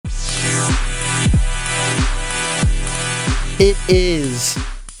It is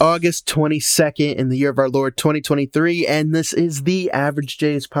August 22nd in the year of our Lord 2023, and this is the Average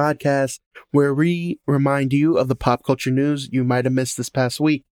J's podcast, where we remind you of the pop culture news you might have missed this past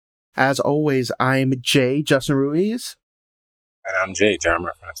week. As always, I'm Jay, Justin Ruiz. And I'm Jay, Jeremy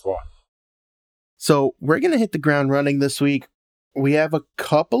Francois. So we're going to hit the ground running this week. We have a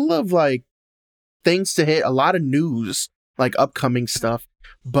couple of things to hit, a lot of news, upcoming stuff.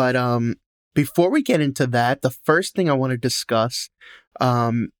 But before we get into that, the first thing I want to discuss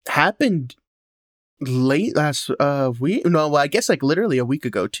happened late last week. No, well, I guess literally a week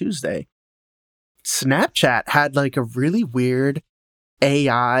ago, Tuesday. Snapchat had a really weird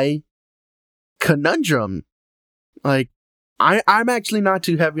AI conundrum. I'm actually not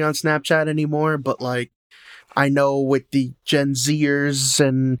too heavy on Snapchat anymore, but I know with the Gen Zers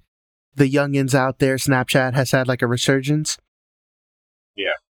and the youngins out there, Snapchat has had a resurgence.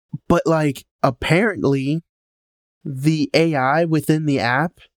 Yeah. But apparently the AI within the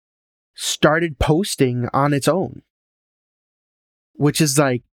app started posting on its own, which is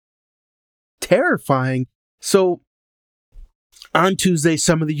terrifying. So on Tuesday,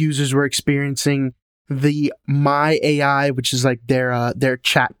 some of the users were experiencing the My AI, which is their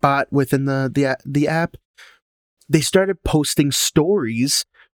chat bot within the app. They started posting stories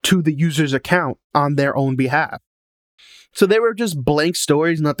to the user's account on their own behalf. So they were just blank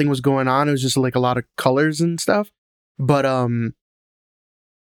stories, nothing was going on. It was just a lot of colors and stuff. But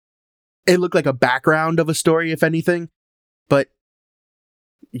it looked like a background of a story, if anything. But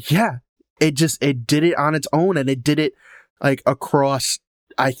yeah, it did it on its own, and it did it across,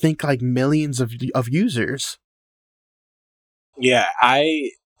 I think, millions of users. Yeah,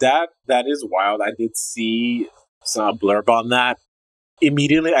 that is wild. I did see some blurb on that.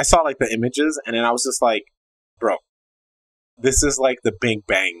 Immediately, I saw the images, and then I was just bro, this is the Big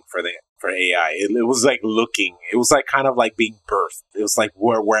Bang for AI. It was looking. It was kind of being birthed. It was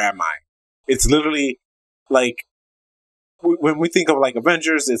where am I? It's literally when we think of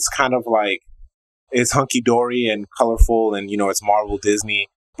Avengers, it's kind of it's hunky dory and colorful, and it's Marvel, Disney.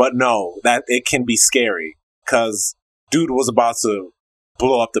 But no, that it can be scary because dude was about to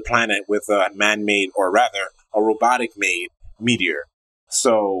blow up the planet with a man-made, or rather, a robotic-made meteor.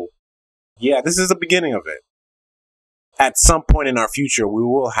 So, yeah, this is the beginning of it. At some point in our future, we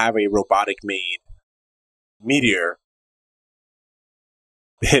will have a robotic-made meteor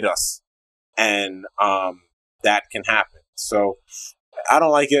hit us, and that can happen. So, I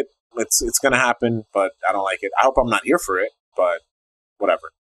don't like it. It's gonna happen, but I don't like it. I hope I'm not here for it, but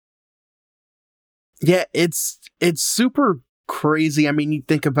whatever. Yeah, it's super crazy. I mean, you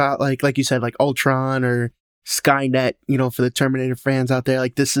think about like you said, Ultron or Skynet, for the Terminator fans out there,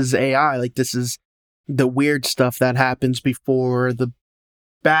 this is AI, this is the weird stuff that happens before the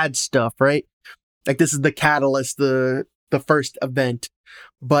bad stuff, right? This is the catalyst, the first event.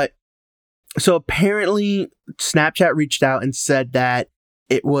 But so apparently Snapchat reached out and said that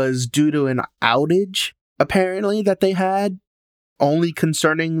it was due to an outage, apparently, that they had only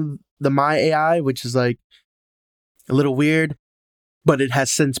concerning the My AI, which is a little weird, but it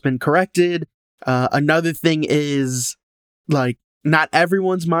has since been corrected. Another thing is not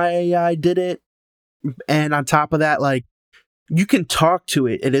everyone's My AI did it. And on top of that, you can talk to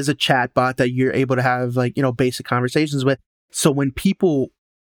it. It is a chat bot that you're able to have basic conversations with. So when people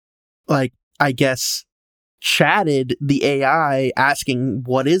I guess chatted the AI asking,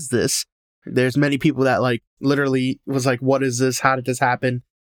 what is this? There's many people that literally was what is this? How did this happen?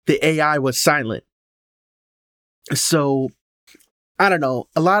 The AI was silent. So I don't know.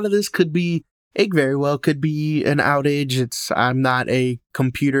 A lot of this could be, it very well could be an outage. I'm not a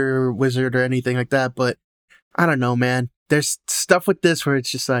computer wizard or anything like that, but I don't know, man. There's stuff with this where it's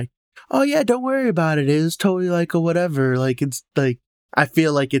just oh yeah, don't worry about it. It is totally a whatever. It's I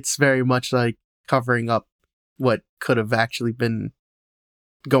feel it's very much covering up what could have actually been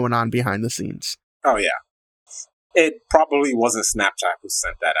going on behind the scenes. Oh yeah. It probably wasn't Snapchat who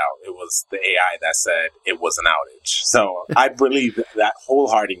sent that out. It was the AI that said it was an outage. So I believe that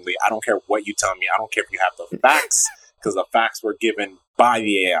wholeheartedly. I don't care what you tell me. I don't care if you have the facts, because the facts were given by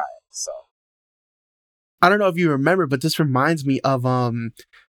the AI. So I don't know if you remember, but this reminds me of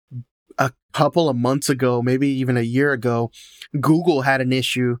a couple of months ago, maybe even a year ago, Google had an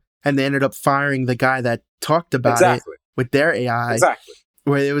issue and they ended up firing the guy that talked about it with their AI. Exactly.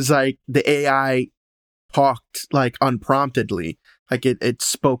 Where it was the AI talked unpromptedly, it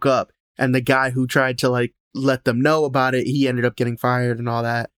spoke up, and the guy who tried to let them know about it, he ended up getting fired and all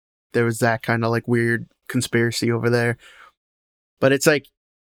that. There was that kind of weird conspiracy over there. But it's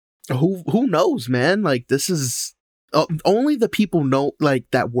who knows, man? This is only the people know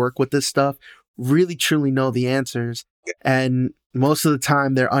that work with this stuff really truly know the answers. And most of the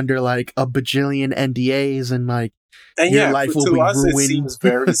time they're under like a bajillion NDAs and like And your yeah, life will to be us ruined. it seems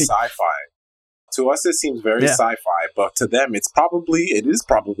very sci-fi. To us it seems very Yeah. sci-fi, but to them it is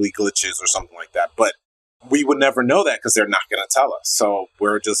probably glitches or something like that. But we would never know that because they're not going to tell us. So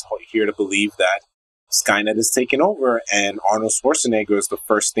we're just here to believe that Skynet is taking over and Arnold Schwarzenegger is the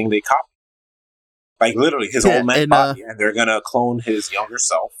first thing they copy. Like literally his old man body, and they're going to clone his younger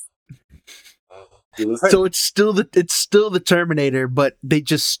self. So it's still the Terminator, but they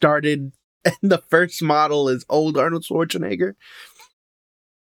just started, and the first model is old Arnold Schwarzenegger.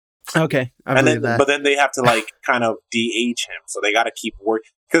 Okay, but then they have to like kind of de-age him, so they got to keep working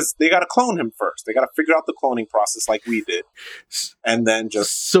because they got to clone him first. They got to figure out the cloning process like we did, and then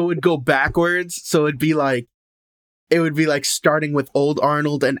so it'd go backwards. So it would be like starting with old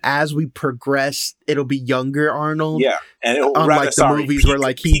Arnold, and as we progress, it'll be younger Arnold. Yeah, and unlike the movies where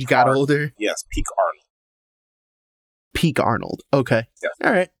like he got Arnold. older. Yes, peak Arnold. Peak Arnold. Okay. Yes.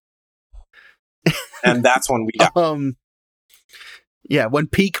 All right. And that's when we got. Yeah, when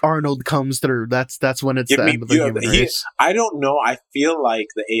peak Arnold comes through, that's when it's the end of the human race. I don't know. I feel like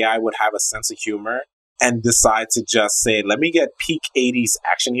the AI would have a sense of humor and decide to just say, "Let me get peak '80s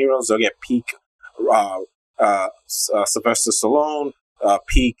action heroes. They'll get peak Sylvester Stallone,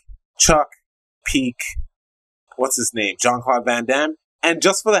 peak Chuck, peak what's his name, Jean-Claude Van Damme, and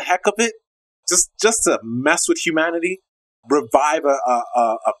just for the heck of it, just to mess with humanity, revive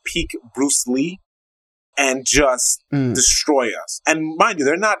a peak Bruce Lee." And just destroy us. And mind you,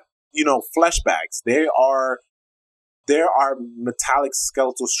 they're not, flesh bags. There are metallic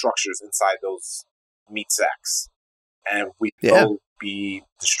skeletal structures inside those meat sacks. And we will be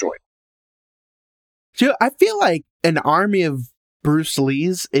destroyed. So I feel like an army of Bruce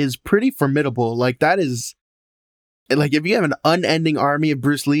Lees is pretty formidable. Like that is, like if you have an unending army of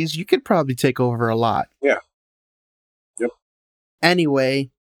Bruce Lees, you could probably take over a lot. Yeah. Yep.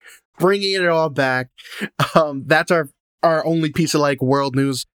 Anyway, bringing it all back, that's our only piece of like world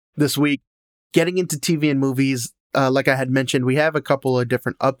news this week. Getting into TV and movies, like I had mentioned, we have a couple of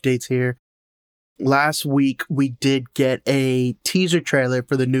different updates here. Last week, we did get a teaser trailer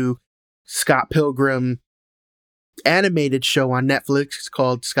for the new Scott Pilgrim animated show on Netflix. It's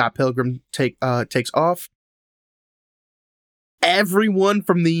called Scott Pilgrim Takes Off. Everyone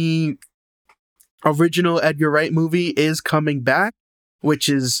from the original Edgar Wright movie is coming back, which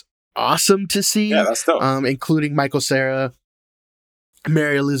is awesome to see. Yeah, that's dope. Including Michael Cera,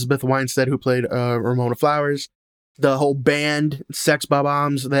 Mary Elizabeth Winstead, who played Ramona Flowers, the whole band, Sex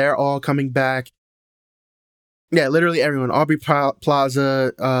Bob-ombs, they're all coming back. Yeah, literally everyone. Aubrey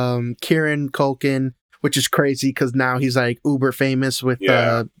Plaza, Kieran Culkin, which is crazy because now he's like uber famous with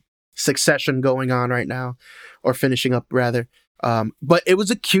Succession going on right now, or finishing up rather. But it was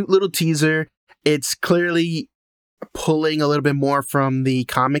a cute little teaser. It's clearly pulling a little bit more from the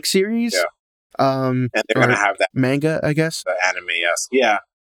comic series. Yeah. And they're going to have that manga, I guess. The anime, yes. Yeah.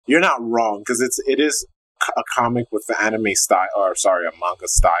 You're not wrong, because it is a comic with the anime style, or sorry, a manga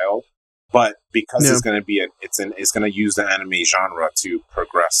style. But because it's going to be it's going to use the anime genre to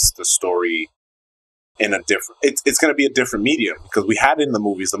progress the story in a different. It's going to be a different medium, because we had it in the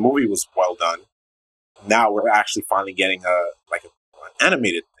movies. The movie was well done. Now we're actually finally getting an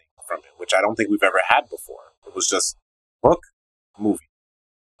animated thing from it, which I don't think we've ever had before. It was just book, movie.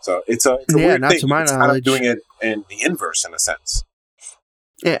 So it's a weird thing. To my it's knowledge. kind of doing it in the inverse, in a sense.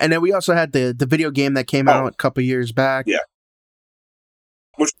 Yeah, and then we also had the video game that came out a couple years back. Yeah.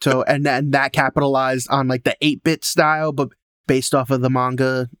 And that capitalized on like the 8-bit style, but based off of the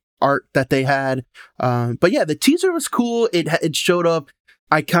manga art that they had. But yeah, the teaser was cool. It showed up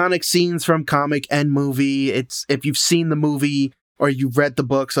iconic scenes from comic and movie. It's, if you've seen the movie or you've read the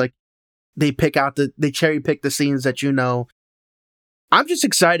books, like they cherry pick the scenes that you know. I'm just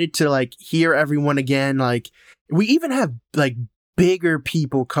excited to like hear everyone again. Like we even have like bigger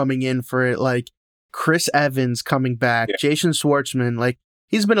people coming in for it, like Chris Evans coming back, Jason Schwartzman. Like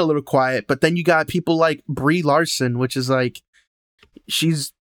he's been a little quiet, but then you got people like Brie Larson, which is like,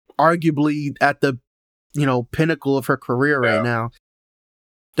 she's arguably at the, pinnacle of her career right now.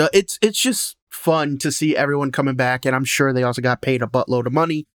 It's just fun to see everyone coming back, and I'm sure they also got paid a buttload of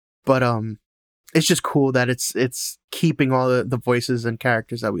money, but it's just cool that it's keeping all the voices and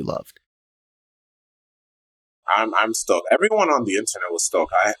characters that we loved. I'm stoked. Everyone on the internet was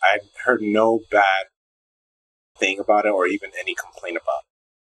stoked. I heard no bad thing about it or even any complaint about it.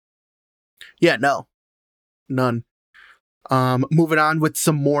 Yeah, no. None. Moving on with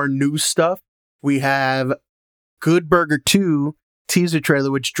some more new stuff. We have Good Burger 2 teaser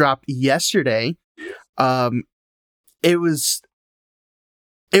trailer, which dropped yesterday. It was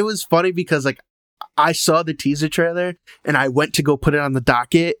funny because like I saw the teaser trailer and I went to go put it on the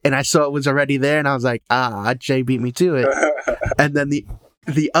docket and I saw it was already there and I was like, Jay beat me to it. And then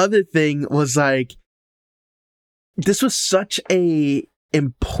the other thing was like, this was such a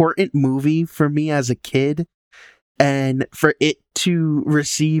important movie for me as a kid, and for it to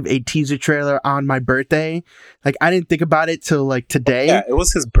receive a teaser trailer on my birthday, like I didn't think about it till like today. Yeah, it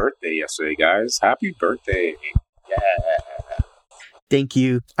was his birthday yesterday, guys. Happy birthday. Yeah. Thank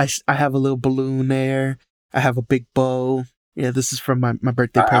you. I have a little balloon there. I have a big bow. Yeah, this is from my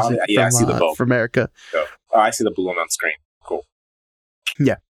birthday present I see the bow. from America. Oh, I see the balloon on screen. Cool.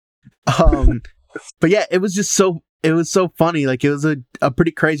 Yeah. But yeah, it was so funny. Like, it was a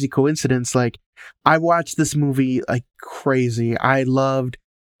pretty crazy coincidence. Like, I watched this movie like crazy. I loved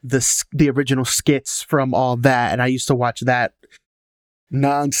the original skits from all that, and I used to watch that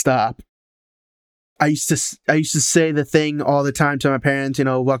nonstop. I used to say the thing all the time to my parents, you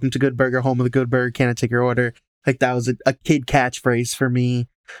know, "Welcome to Good Burger, home of the Good Burger. Can I take your order?" Like, that was a kid catchphrase for me.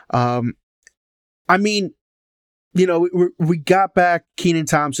 I mean, you know, we got back Kenan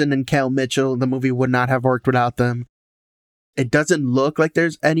Thompson and Kel Mitchell. The movie would not have worked without them. It doesn't look like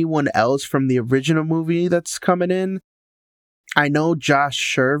there's anyone else from the original movie that's coming in. I know Josh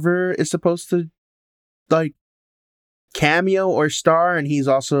Scherver is supposed to, like, cameo or star, and he's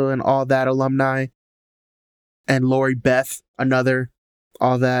also an All That alumni. And Lori Beth, another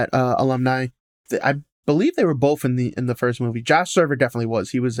All That alumni. I believe they were both in the first movie. Josh Scherver definitely was.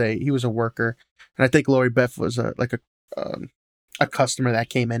 He was a worker, and I think Lori Beth was a customer that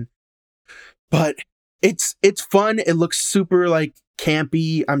came in. But it's fun. It looks super like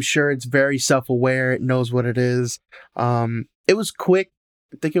campy. I'm sure it's very self-aware. It knows what it is. It was quick.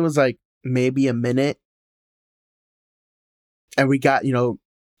 I think it was like maybe a minute, and we got, you know,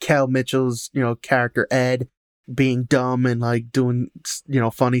 Kel Mitchell's, you know, character Ed being dumb and like doing, you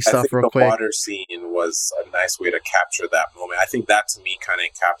know, funny stuff real quick. The water scene was a nice way to capture that moment. I think that to me kind of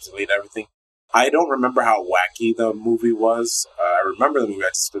encapsulated everything. I don't remember how wacky the movie was. I remember the movie, I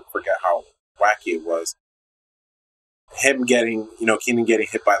just forget how wacky it was. Him getting, you know, Kenan getting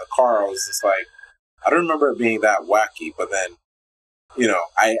hit by the car, I was just like, I don't remember it being that wacky. But then, you know,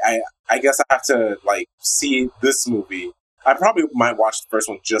 I guess I have to like see this movie. I probably might watch the first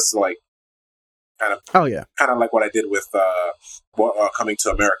one just to like kind of like what I did with Coming to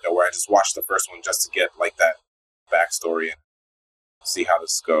America, where I just watched the first one just to get like that backstory and see how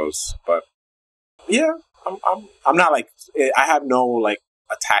this goes. But yeah, I'm not like, I have no like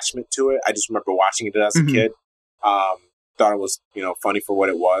attachment to it. I just remember watching it as a kid. Thought it was, you know, funny for what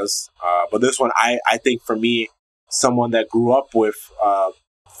it was. But this one, I think for me, someone that grew up with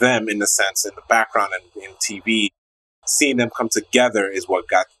them in the sense in the background and in TV, seeing them come together is what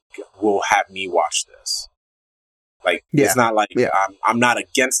will have me watch this. Like, it's not like I'm not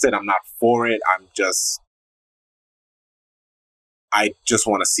against it. I'm not for it. I just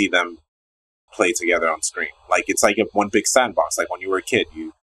want to see them play together on screen. Like, it's like one big sandbox. Like when you were a kid,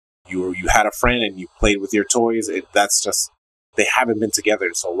 you had a friend and you played with your toys. That's just, they haven't been together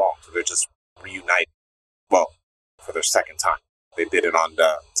in so long, so they're just reunited. Well, for their second time, they did it on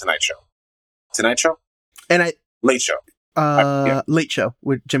the Tonight Show, and Late Show. Late Show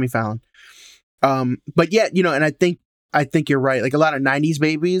with Jimmy Fallon. But yeah, you know, and I think you're right. Like, a lot of 90s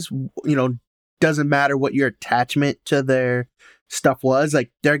babies, you know, doesn't matter what your attachment to their stuff was,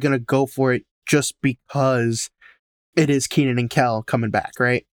 like, they're gonna go for it just because it is Kenan and Kel coming back,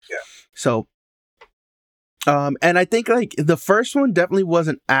 right? Yeah. So, and I think like the first one definitely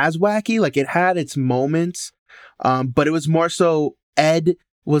wasn't as wacky. Like, it had its moments, but it was more so Ed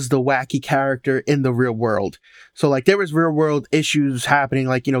was the wacky character in the real world. So like, there was real world issues happening.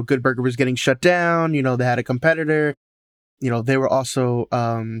 Like, you know, Good Burger was getting shut down. You know, they had a competitor. You know, they were also,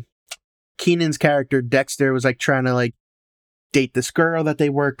 Kenan's character Dexter was like trying to like date this girl that they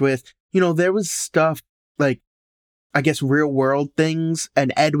worked with. You know, there was stuff like, I guess, real world things,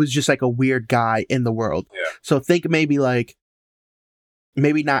 and Ed was just like a weird guy in the world. Yeah. So think maybe not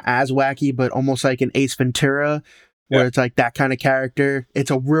as wacky, but almost like an Ace Ventura, where it's like that kind of character. It's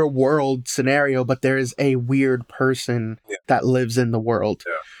a real world scenario, but there is a weird person that lives in the world.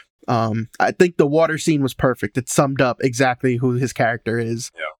 Yeah. I think the water scene was perfect. It summed up exactly who his character is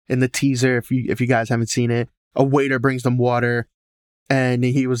in the teaser. If you guys haven't seen it, a waiter brings them water, and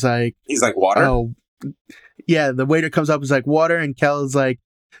he's like, water. Oh, yeah. The waiter comes up, is like, water, and Kel is like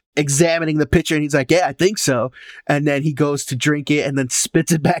examining the pitcher, and he's like, yeah, I think so. And then he goes to drink it, and then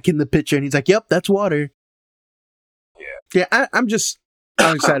spits it back in the pitcher, and he's like, yep, that's water. Yeah, I'm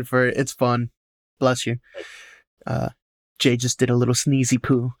excited for it. It's fun. Bless you. Jay just did a little sneezy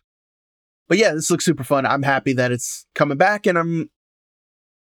poo. But yeah, this looks super fun. I'm happy that it's coming back, and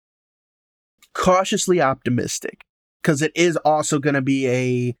cautiously optimistic because it is also going to be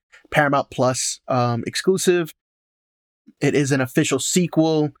a Paramount Plus exclusive. It is an official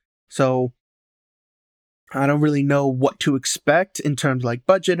sequel, so I don't really know what to expect in terms of like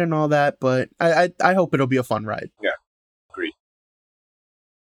budget and all that, but I hope it'll be a fun ride. Yeah, agreed.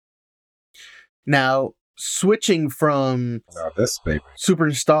 Now, switching from this baby super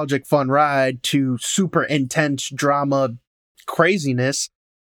nostalgic fun ride to super intense drama craziness,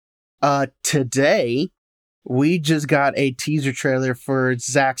 today we just got a teaser trailer for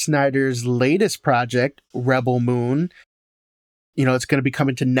Zack Snyder's latest project, Rebel Moon. You know, it's going to be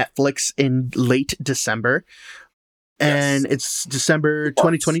coming to Netflix in late December. And it's December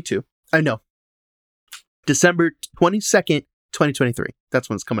 2022. I know. December 22nd, 2023. That's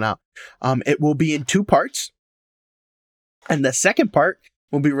when it's coming out. It will be in 2 parts. And the second part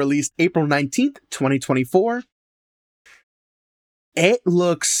will be released April 19th, 2024. It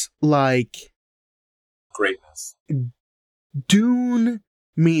looks like greatness. Dune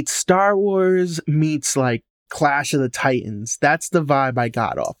meets Star Wars meets like Clash of the Titans. That's the vibe I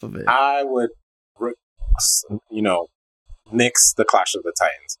got off of it. I would, nix the Clash of the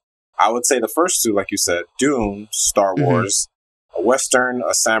Titans. I would say the first 2, like you said, Dune, Star Wars, a Western,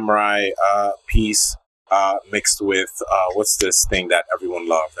 a samurai piece mixed with, what's this thing that everyone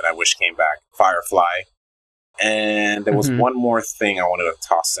loved that I wish came back? Firefly. And there was one more thing I wanted to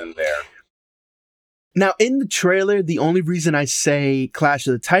toss in there. Now, in the trailer, the only reason I say Clash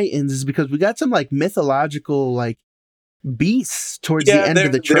of the Titans is because we got some like mythological like beasts towards the end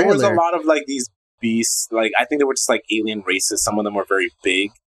of the trailer. There was a lot of like these beasts. Like I think they were just like alien races. Some of them were very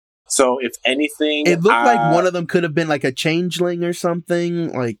big. So if anything, it looked like one of them could have been like a changeling or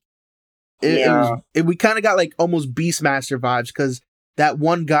something. Like we kind of got like almost Beastmaster vibes because that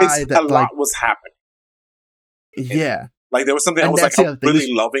one guy that a lot was happening. Yeah. Like there was something I was like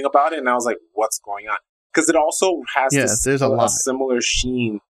really loving about it, and I was like, "What's going on?" Because it also has there's a similar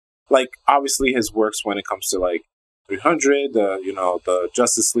sheen. Like obviously his works when it comes to like 300, the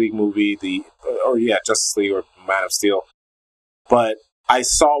Justice League movie, Justice League or Man of Steel. But I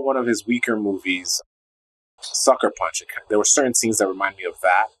saw one of his weaker movies, Sucker Punch. There were certain scenes that remind me of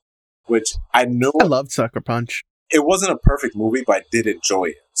that, which I knew I loved Sucker Punch. It wasn't a perfect movie, but I did enjoy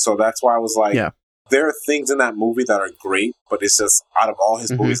it. So that's why I was like, there are things in that movie that are great, but it's just out of all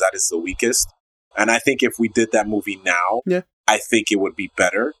his movies, that is the weakest. And I think if we did that movie now, I think it would be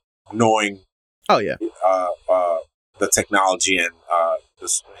better, knowing the technology and the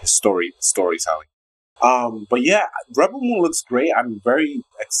storytelling. But yeah, Rebel Moon looks great. I'm very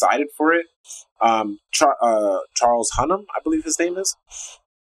excited for it. Charles Hunnam, I believe his name is.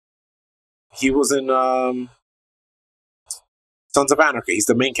 He was in Sons of Anarchy. He's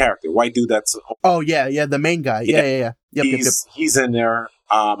the main character. White dude that's... the main guy. Yeah. Yep. He's in there.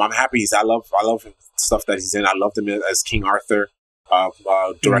 I'm happy. I love stuff that he's in. I loved him as King Arthur,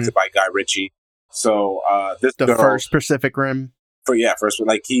 directed by Guy Ritchie. So this the first Pacific Rim. I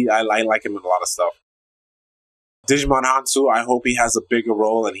like him in a lot of stuff. Digimon Hansu, I hope he has a bigger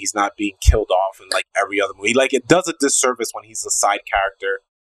role and he's not being killed off in like every other movie. Like it does a disservice when he's a side character.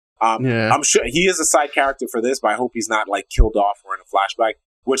 I'm sure he is a side character for this, but I hope he's not like killed off or in a flashback,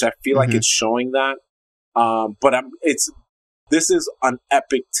 which I feel like it's showing that. But this is an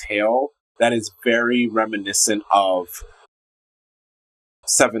epic tale that is very reminiscent of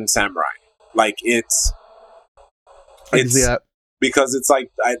Seven Samurai. Like it's because it's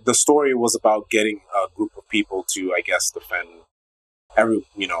like the story was about getting a group of people to, I guess, defend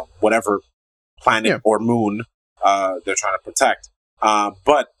whatever planet or moon they're trying to protect.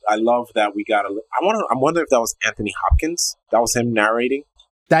 But I love that we got I wonder if that was Anthony Hopkins. That was him narrating.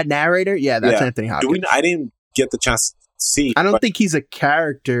 That narrator? Yeah, that's Anthony Hopkins. I didn't get the chance to see. I don't think he's a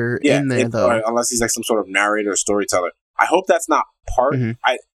character in there, though. Unless he's like some sort of narrator or storyteller. I hope that's not part.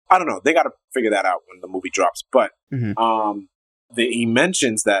 I don't know. They got to figure that out when the movie drops. But he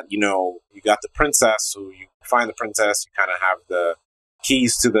mentions that, you got the princess, who you find the princess, you kind of have the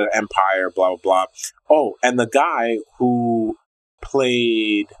keys to the empire, blah, blah, blah. Oh, and the guy who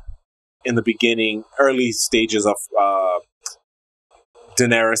played in the beginning, early stages of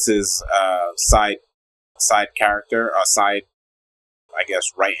Daenerys's side character, I guess,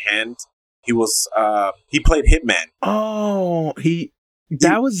 right hand. He was he played Hitman. Oh,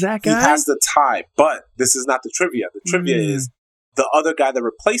 that was that guy? He has the tie, but this is not the trivia. The trivia is the other guy that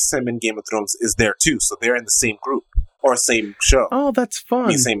replaced him in Game of Thrones is there too, so they're in the same group or same show. Oh, that's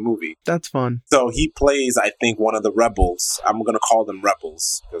fun. Same movie. That's fun. So he plays, I think, one of the rebels. I'm going to call them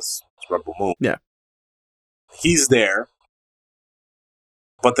rebels because it's Rebel Moon. Yeah. He's there.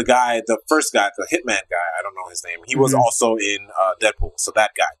 But the first guy, the hitman guy, I don't know his name. He was also in Deadpool. So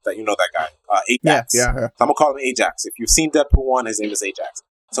that guy, that guy, Ajax. Yeah. So I'm gonna call him Ajax. If you've seen Deadpool 1, his name is Ajax.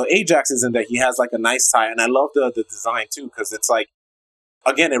 So Ajax is in there. He has like a nice tie, and I love the design too, because it's like,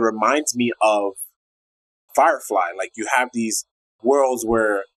 again, it reminds me of Firefly. Like, you have these worlds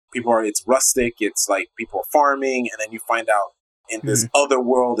where it's rustic, it's like people are farming, and then you find out in this other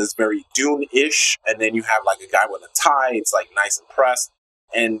world is very Dune-ish, and then you have like a guy with a tie, it's like nice and pressed,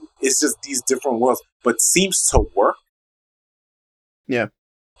 and it's just these different worlds, but seems to work. Yeah.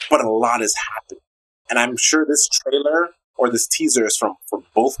 But a lot is happening. And I'm sure this trailer or this teaser is from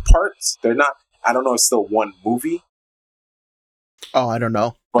both parts. They're not, I don't know if it's still one movie. Oh, I don't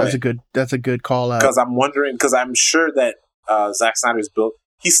know. That's a good call out. Because I'm wondering, because I'm sure that Zack Snyder's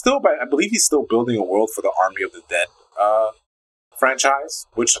I believe he's still building a world for the Army of the Dead franchise,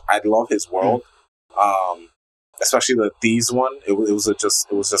 which I love his world. Especially the Thieves one. It was just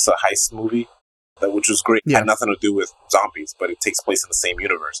a heist movie, which was great. It had nothing to do with zombies, but it takes place in the same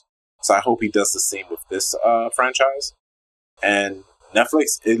universe. So I hope he does the same with this franchise. And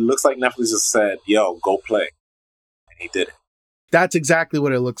Netflix, it looks like Netflix just said, "Yo, go play," and he did it. That's exactly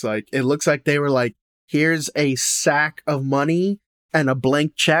what it looks like. It looks like they were like, "Here's a sack of money and a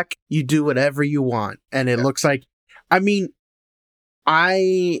blank check. You do whatever you want." And it looks like, I mean,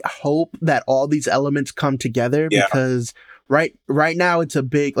 I hope that all these elements come together because right now it's a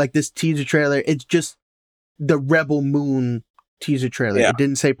big, like, this teaser trailer. It's just the Rebel Moon teaser trailer. It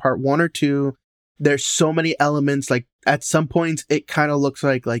didn't say part 1 or 2. There's so many elements. Like, at some points, it kind of looks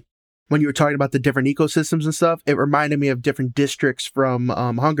like when you were talking about the different ecosystems and stuff, it reminded me of different districts from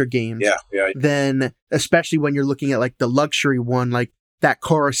Hunger Games. Yeah. Then, especially when you're looking at like the luxury one, like that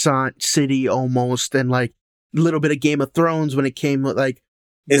Coruscant city almost, and like a little bit of Game of Thrones when it came with like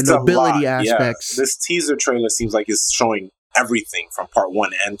the nobility aspects. Yeah. This teaser trailer seems like it's showing everything from part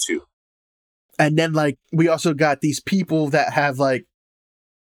 1 and 2. And then like we also got these people that have like,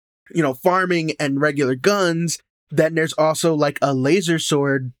 farming and regular guns. Then there's also like a laser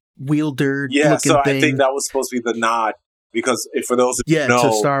sword wielder looking thing. I think that was supposed to be the nod, because for those who know,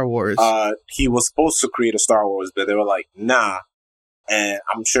 to Star Wars. He was supposed to create a Star Wars, but they were like, nah. And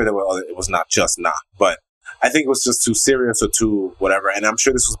I'm sure it was not just nah, but I think it was just too serious or too whatever. And I'm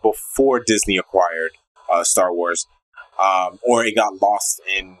sure this was before Disney acquired Star Wars, or it got lost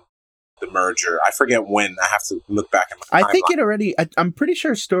in the merger. I forget when. I have to look back at my timeline. I think it already, I'm pretty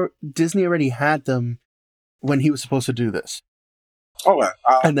sure Disney already had them when he was supposed to do this. Okay.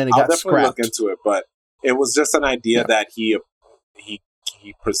 And then it I'll got definitely scrapped. look into it, but it was just an idea that he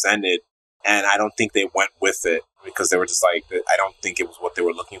presented, and I don't think they went with it because they were just like, I don't think it was what they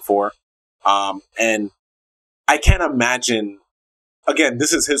were looking for. And I can't imagine, again,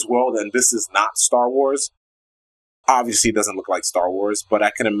 this is his world and this is not Star Wars. Obviously it doesn't look like Star Wars, but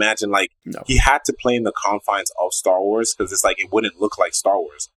I can imagine he had to play in the confines of Star Wars because it's like, it wouldn't look like Star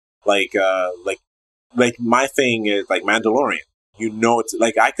Wars. Like my thing is like Mandalorian. It's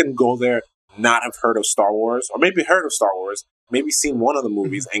like, I can go there, not have heard of Star Wars, or maybe heard of Star Wars, maybe seen one of the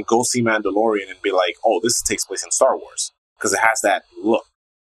movies, and go see Mandalorian and be like, oh, this takes place in Star Wars, because it has that look.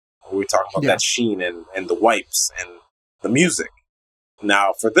 We're talking about that sheen and the wipes and the music.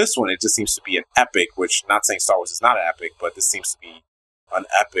 Now, for this one, it just seems to be an epic, which, not saying Star Wars is not an epic, but this seems to be an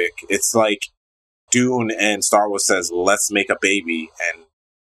epic. It's like Dune and Star Wars says, let's make a baby, and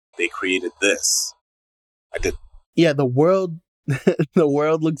they created this. Yeah, the world the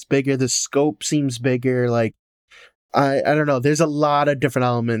world looks bigger, the scope seems bigger, like I don't know, there's a lot of different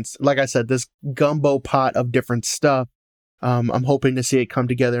elements. Like I said, this gumbo pot of different stuff. I'm hoping to see it come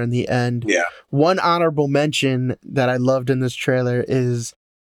together in the end. Yeah. One honorable mention that I loved in this trailer is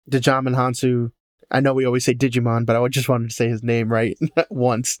Djimon Hounsou. I know we always say Digimon, but I just wanted to say his name right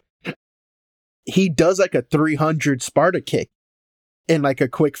once. He does like a 300 Sparta kick in like a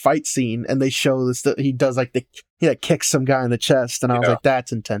quick fight scene, and they show this. He does like he kicks some guy in the chest, and I was like,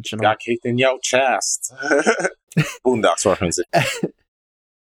 that's intentional. Got kicked in your chest. Boondocks reference.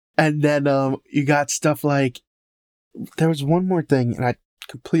 And then you got stuff like, there was one more thing, and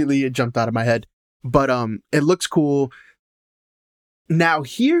it jumped out of my head, but it looks cool. Now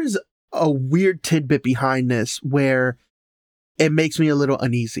here's a weird tidbit behind this where it makes me a little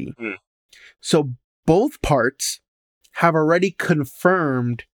uneasy. So both parts have already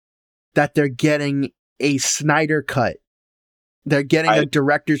confirmed that they're getting a Snyder cut. They're getting a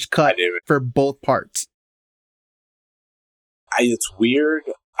director's cut for both parts. It's weird.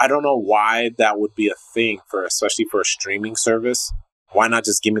 I don't know why that would be a thing, especially for a streaming service. Why not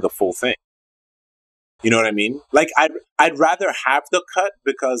just give me the full thing? You know what I mean? Like, I'd rather have the cut,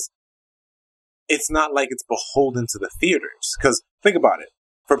 because it's not like it's beholden to the theaters. Because think about it.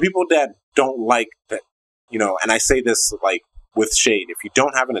 for people that don't like that, and I say this like with shade, if you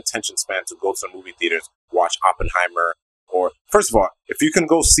don't have an attention span to go to the movie theaters, watch Oppenheimer, or first of all, if you can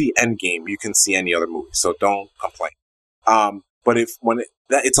go see Endgame, you can see any other movie, so don't complain. But it's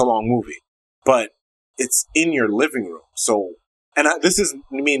a long movie, but it's in your living room. So, this is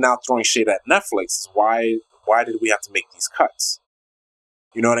me now throwing shade at Netflix. Is why did we have to make these cuts?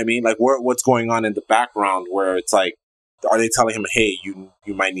 You know what I mean? Like, what's going on in the background where it's like, are they telling him, hey, you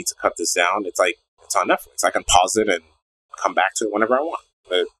might need to cut this down? It's like, it's on Netflix. I can pause it and come back to it whenever I want.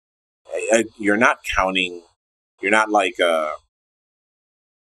 But you're not counting. You're not like,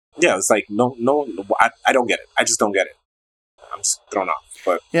 it's like, no, I don't get it. I just don't get it. I'm just thrown off.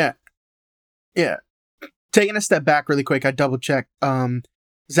 But yeah. Taking a step back really quick, I double checked.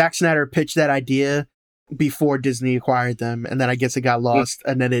 Zack Snyder pitched that idea before Disney acquired them, and then I guess it got lost,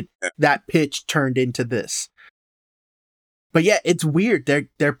 and then that pitch turned into this. But yeah, it's weird.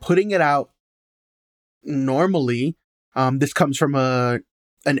 They're putting it out normally. This comes from an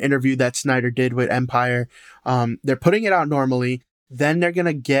interview that Snyder did with Empire. They're putting it out normally. Then they're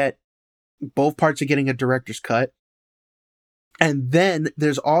gonna get both parts of getting a director's cut. And then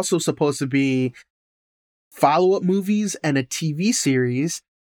there's also supposed to be follow-up movies and a TV series,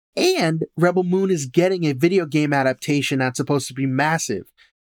 and Rebel Moon is getting a video game adaptation that's supposed to be massive.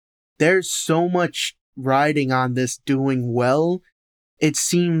 There's so much riding on this doing well. It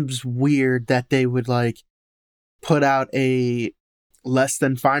seems weird that they would like put out a less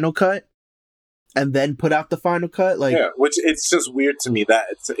than final cut and then put out the final cut. Like, yeah, which it's just weird to me that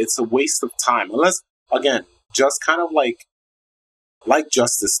it's a waste of time. Unless, again, just kind of like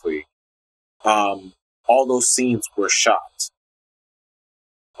Justice League, all those scenes were shot.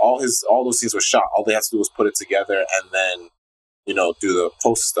 All those scenes were shot. All they had to do was put it together and then, do the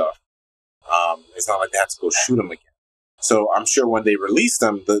post stuff. It's not like they had to go shoot them again. So I'm sure when they release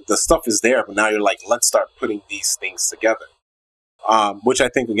them, the stuff is there, but now you're like, let's start putting these things together. Which I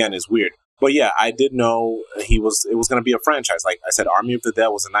think, again, is weird. But yeah, I did know it was going to be a franchise. Like I said, Army of the Dead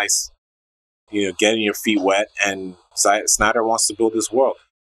was a nice, getting your feet wet, and Snyder wants to build this world.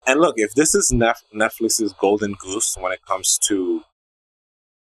 And look, if this is Netflix's golden goose when it comes to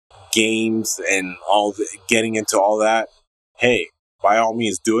games and getting into all that, hey, by all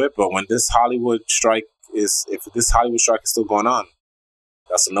means do it. But when this Hollywood strike is still going on,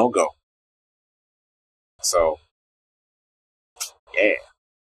 that's a no-go. So, yeah.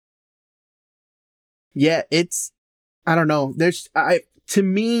 Yeah, I don't know. To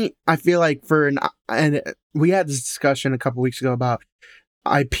me, I feel like and we had this discussion a couple weeks ago about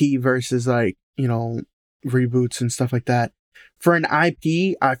IP versus reboots and stuff like that. For an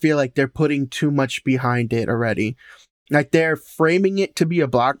IP, I feel like they're putting too much behind it already. Like, they're framing it to be a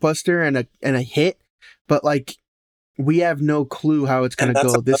blockbuster and a hit, but like, we have no clue how it's going to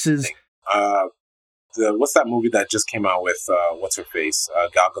go. This is what's that movie that just came out with what's her face,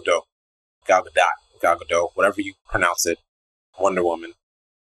 Gal Gadot, whatever you pronounce it, Wonder Woman.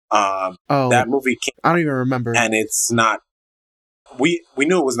 That movie came, I don't even remember, and it's not. We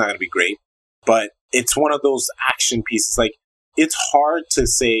knew it was not going to be great, but it's one of those action pieces. Like, it's hard to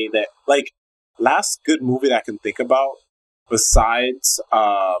say that. Like, last good movie that I can think about besides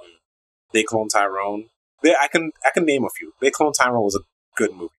They Clone Tyrone. I can name a few. They Clone Tyrone was a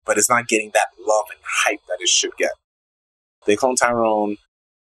good movie, but it's not getting that love and hype that it should get. They Clone Tyrone,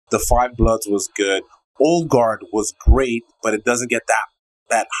 The Five Bloods was good. Old Guard was great, but it doesn't get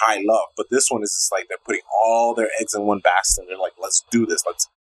that high love. But this one is just like they're putting all their eggs in one basket. And they're like, let's do this.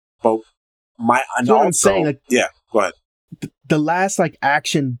 I'm saying. Like, yeah, go ahead. The last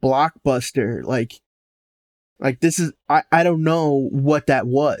action blockbuster, like this is, I don't know what that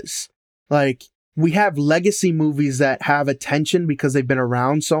was. Like, we have legacy movies that have attention because they've been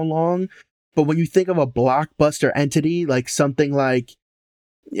around so long. But when you think of a blockbuster entity, like something like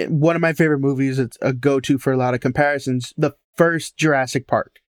one of my favorite movies, it's a go-to for a lot of comparisons, the first Jurassic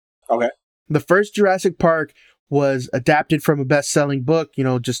Park. Okay. The first Jurassic Park was adapted from a best-selling book.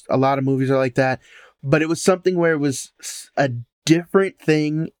 Just a lot of movies are like that. But it was something where it was a different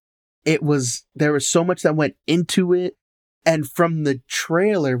thing. There was so much that went into it. And from the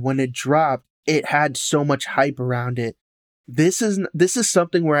trailer, when it dropped, it had so much hype around it. This is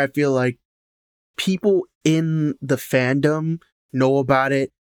something where I feel like people in the fandom know about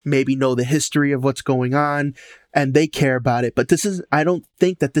it, maybe know the history of what's going on, and they care about it. But I don't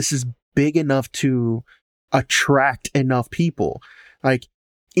think that this is big enough to attract enough people. Like,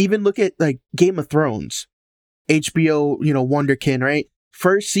 even look at Game of Thrones, HBO, Wonderkin, right?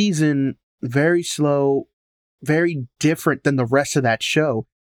 First season, very slow, very different than the rest of that show.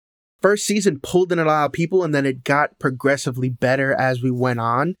 first season pulled in a lot of people, and then it got progressively better as we went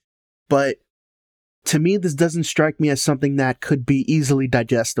on. But to me, this doesn't strike me as something that could be easily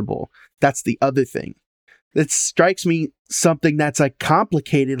digestible. That's the other thing. It strikes me something that's like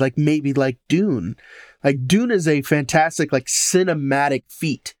complicated, like maybe like Dune. Like Dune is a fantastic like cinematic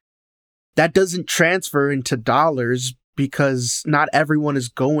feat that doesn't transfer into dollars because not everyone is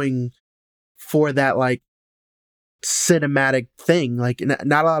going for that like cinematic thing. Like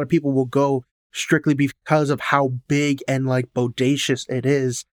not a lot of people will go strictly because of how big and like bodacious it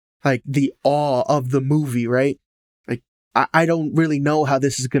is, like the awe of the movie, right? Like I don't really know how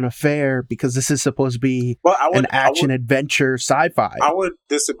this is gonna fare because this is supposed to be an action adventure sci-fi. I would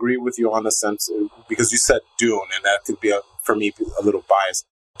disagree with you on the sense because you said Dune, and that could be for me a little biased.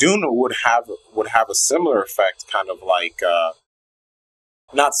 Dune would have a similar effect, kind of like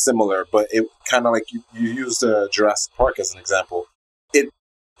not similar, but it kind of like you used Jurassic Park as an example.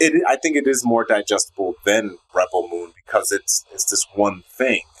 I think it is more digestible than Rebel Moon because it's this one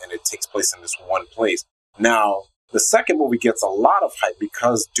thing and it takes place in this one place. Now, the second movie gets a lot of hype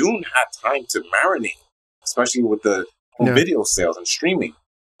because Dune had time to marinate, especially with the video sales and streaming.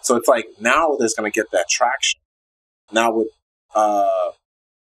 So it's like now there's going to get that traction. Now with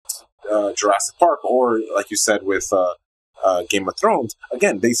Jurassic Park, or like you said with Game of Thrones,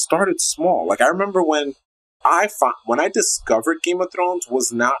 again, they started small. Like I remember when I discovered Game of Thrones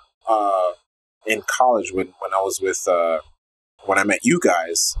was not in college when I was with when I met you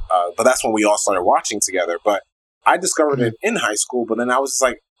guys, but that's when we all started watching together. But I discovered it in high school, but then I was just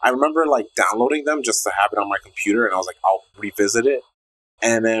like, I remember like downloading them just to have it on my computer, and I was like, I'll revisit it.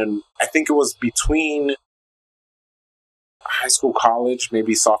 And then I think it was between high school, college,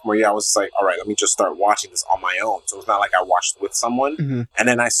 maybe sophomore year, I was just like, all right, let me just start watching this on my own. So it's not like I watched with someone. Mm-hmm. And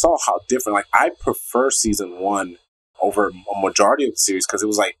then I saw how different, like I prefer season 1 over a majority of the series because it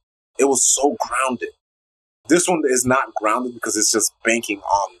was so grounded. This one is not grounded because it's just banking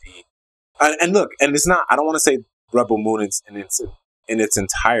on the, and look, and it's not, I don't want to say Rebel Moon in its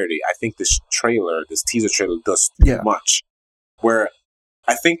entirety. I think this teaser trailer does too much. Where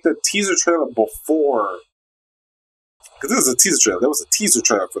I think the teaser trailer before, because this is a teaser trailer, there was a teaser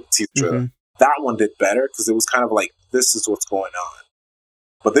trailer for the teaser trailer. Mm-hmm. That one did better because it was kind of like, this is what's going on.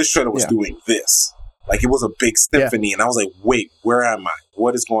 But this trailer was doing this. Like it was a big symphony, and I was like, wait, where am I?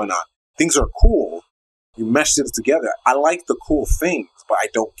 What is going on? Things are cool. You meshed it together. I like the cool things, but I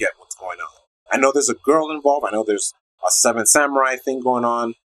don't get what's going on. I know there's a girl involved. I know there's a Seven Samurai thing going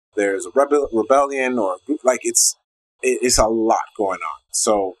on. There's a rebellion, or like it's a lot going on.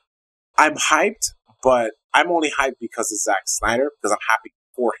 So I'm hyped, but I'm only hyped because it's Zack Snyder, because I'm happy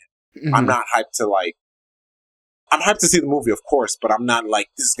for him. Mm-hmm. I'm not hyped to like, I'm hyped to see the movie, of course, but I'm not like,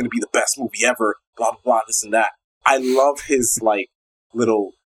 this is going to be the best movie ever, blah, blah, blah, this and that. I love his like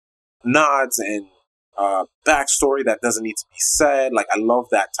little nods and backstory that doesn't need to be said. Like I love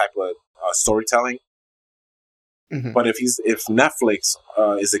that type of storytelling. Mm-hmm. But if Netflix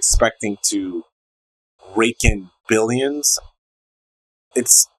is expecting to rake in billions,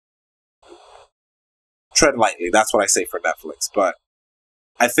 it's tread lightly. That's what I say for Netflix. But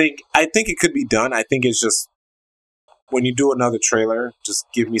I think it could be done. I think it's just when you do another trailer, just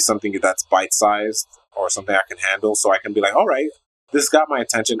give me something that's bite-sized or something I can handle, so I can be like, all right, this got my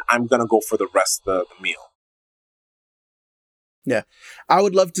attention. I'm gonna go for the rest of the meal. Yeah, I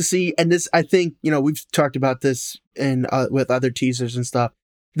would love to see, and this, I think, we've talked about this in with other teasers and stuff.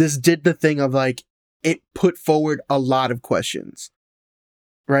 This did the thing of like, it put forward a lot of questions,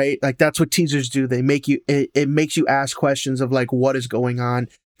 right? Like that's what teasers do. They make you, it makes you ask questions of like, what is going on?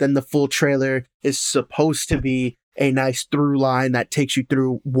 Then the full trailer is supposed to be a nice through line that takes you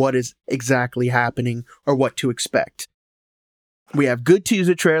through what is exactly happening or what to expect. We have good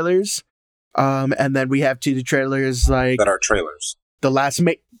teaser trailers. And then we have teaser trailers like that are trailers. The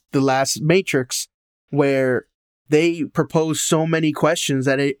last Matrix, where they proposed so many questions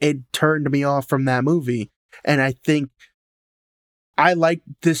that it turned me off from that movie. And I think I like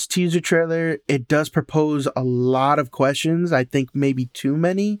this teaser trailer. It does propose a lot of questions. I think maybe too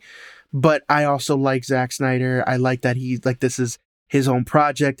many, but I also like Zack Snyder. I like that this is his own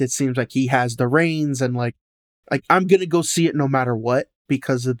project. It seems like he has the reins, and like I'm gonna go see it no matter what,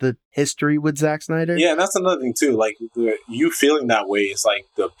 because of the history with Zack Snyder. Yeah, and that's another thing too. Like you feeling that way is like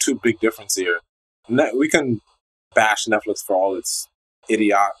the two big difference here. We can bash Netflix for all its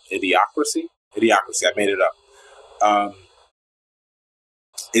idiocracy. I made it up.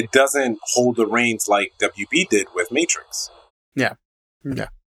 It doesn't hold the reins like WB did with Matrix. Yeah.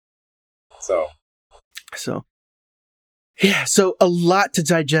 So yeah. So a lot to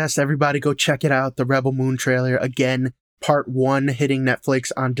digest. Everybody go check it out. The Rebel Moon trailer again. Part 1 hitting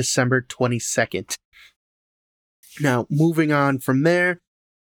Netflix on December 22nd. Now, moving on from there,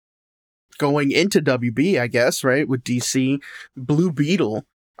 going into WB, I guess, right, with DC, Blue Beetle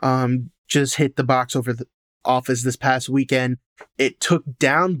just hit the box office this past weekend. It took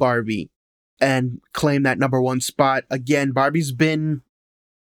down Barbie and claimed that number 1 spot. Again, Barbie's been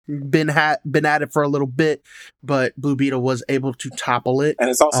at it for a little bit, but Blue Beetle was able to topple it. And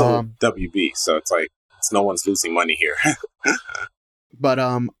it's also WB, so it's like no one's losing money here. But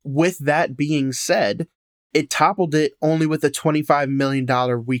with that being said, it toppled it only with a $25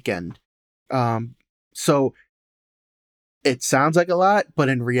 million weekend. So it sounds like a lot, but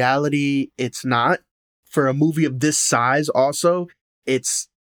in reality, it's not. For a movie of this size, also, it's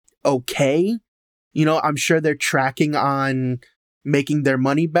okay. You know, I'm sure they're tracking on making their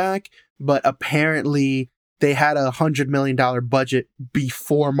money back, but apparently they had a $100 million budget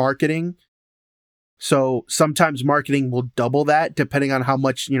before marketing. So sometimes marketing will double that depending on how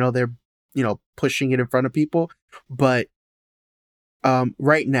much, they're, pushing it in front of people. But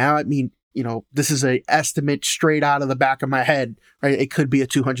right now, I mean, this is an estimate straight out of the back of my head, right? It could be a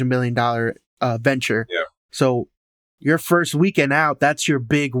 $200 million venture. Yeah. So your first weekend out, that's your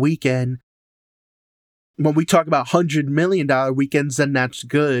big weekend. When we talk about $100 million weekends, then that's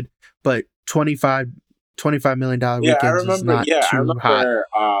good. But $25 million weekends is not too hot.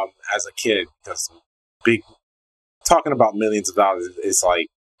 As a kid, because talking about millions of dollars is like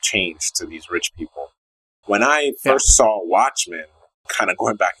change to these rich people. When I first saw Watchmen, kind of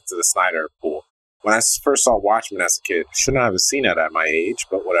going back into the Snyder pool, when I first saw Watchmen as a kid, shouldn't have seen it at my age,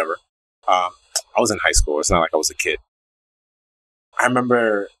 but whatever. I was in high school. It's not like I was a kid. I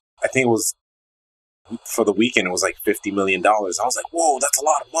remember, I think it was for the weekend, it was like $50 million. I was like, whoa, that's a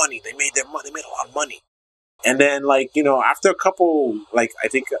lot of money. They made their money. They made a lot of money. And then, after a couple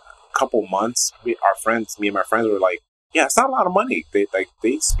months, me and my friends were like, yeah, it's not a lot of money. They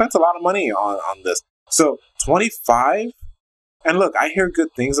spent a lot of money on this. So 25, and look, I hear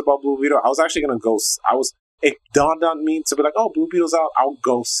good things about Blue Beetle. I was actually going to go, it dawned on me to be like, oh, Blue Beetle's out. I'll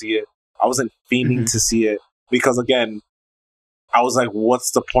go see it. I wasn't fiending to see it because, again, I was like, what's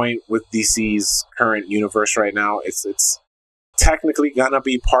the point with DC's current universe right now? It's technically going to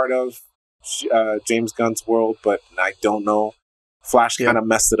be part of James Gunn's world, but I don't know. Flash kind of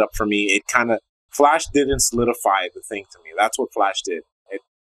messed it up for me. Flash didn't solidify the thing to me. That's what Flash did.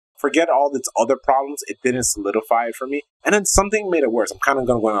 Forget all its other problems. It didn't solidify it for me. And then something made it worse. I'm kind of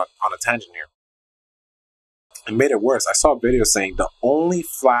going to go on a tangent here. It made it worse. I saw a video saying the only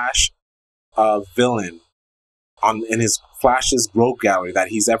Flash villain in his Flash's rogue gallery that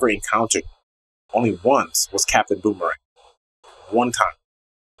he's ever encountered only once was Captain Boomerang. One time.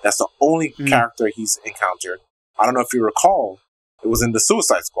 That's the only character he's encountered. I don't know if you recall, it was in the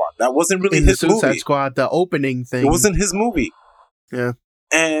Suicide Squad. That wasn't really his movie. Suicide Squad, the opening thing. It wasn't his movie. Yeah.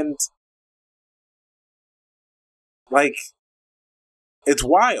 And, it's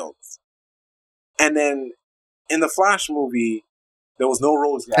wild. And then, in the Flash movie, there was no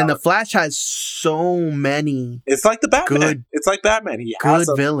rogues gallery. And the Flash has so many. It's like the Batman. It's like Batman. He has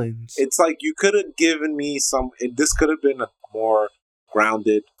villains. It's like you could have given me this could have been a more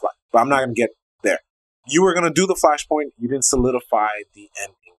grounded, but I'm not going to get there. You were going to do the Flashpoint. You didn't solidify the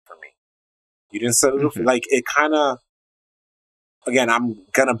ending for me. You didn't solidify, it kind of, again, I'm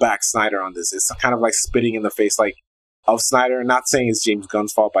going to back Snyder on this. It's kind of like spitting in the face, of Snyder. Not saying it's James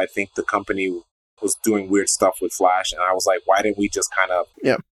Gunn's fault, but I think the company was doing weird stuff with Flash, and I was like, why didn't we just kind of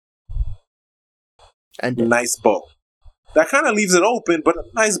nice bow? That kind of leaves it open, but a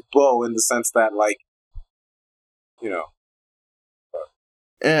nice bow in the sense that,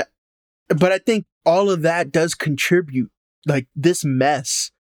 but I think all of that does contribute, this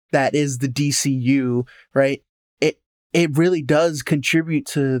mess that is the DCU, right? It really does contribute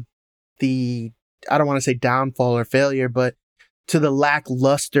to the, I don't want to say downfall or failure, but to the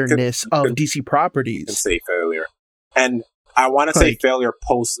lacklusterness of DC properties. You can say failure. And I want to say failure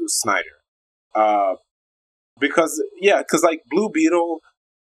post Snyder. Because Blue Beetle,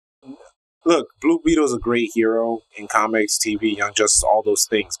 look, Blue Beetle's a great hero in comics, TV, Young Justice, all those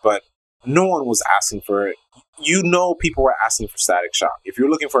things, but no one was asking for it. People were asking for Static Shock. If you're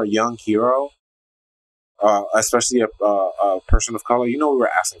looking for a young hero, especially a person of color, we were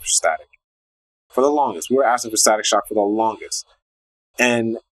asking for Static. For the longest. We were asking for Static Shock for the longest.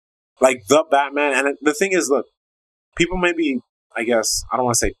 And, the Batman, and the thing is, look, people may be, I guess, I don't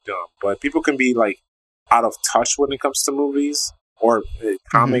want to say dumb, but people can be, out of touch when it comes to movies or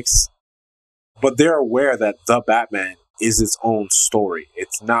comics, but they're aware that the Batman is its own story.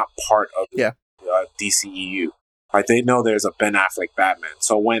 It's not part of DCEU. They know there's a Ben Affleck Batman.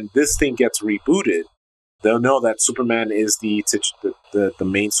 So when this thing gets rebooted, they'll know that Superman is the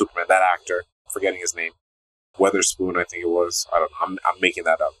main Superman, that actor. I'm forgetting his name. Witherspoon, I think it was. I don't know. I'm making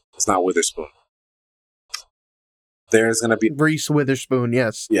that up. It's not Witherspoon. There's gonna be Reese Witherspoon.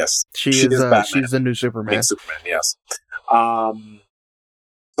 Yes, yes, she is Batman. She's the new Superman. Main Superman, yes.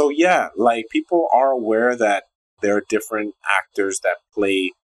 So yeah, like people are aware that there are different actors that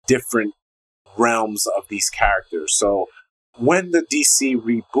play different realms of these characters. So when the DC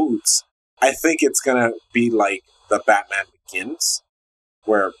reboots, I think it's gonna be like the Batman Begins,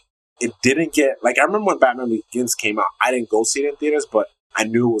 where it didn't get like I remember when Batman Begins came out, I didn't go see it in theaters, but I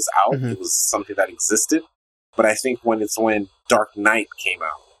knew it was out. Mm-hmm. It was something that existed. But I think when Dark Knight came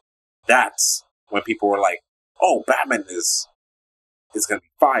out, that's when people were like, "Oh, Batman is going to be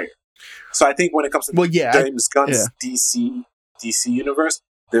fire." So I think when it comes to James Gunn's DC universe,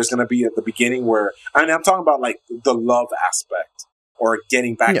 there's going to be at the beginning where, and I'm talking about like the love aspect or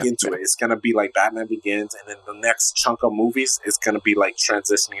getting back into it. It's going to be like Batman Begins, and then the next chunk of movies is going to be like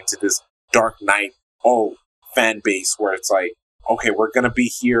transitioning into this Dark Knight fan base where it's like, okay, we're going to be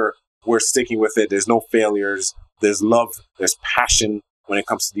here. We're sticking with it. There's no failures. There's love. There's passion when it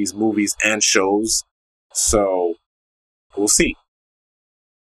comes to these movies and shows. So we'll see.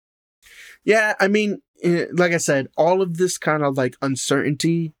 Yeah, I mean, like I said, all of this kind of like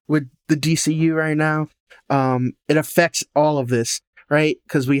uncertainty with the DCU right now, it affects all of this, right?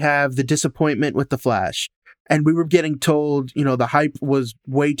 Because we have the disappointment with The Flash. And we were getting told, the hype was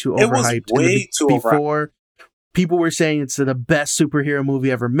way too overhyped. It was way too overhyped. People were saying it's the best superhero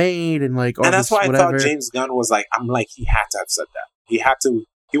movie ever made, and like all and that's this, why whatever. I thought James Gunn was like, I'm like, he had to have said that.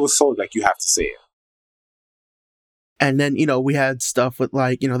 He was sold like, you have to say it. And then, we had stuff with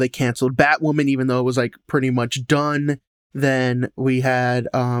like, they canceled Batwoman, even though it was like pretty much done. Then we had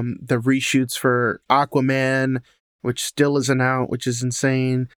the reshoots for Aquaman, which still isn't out, which is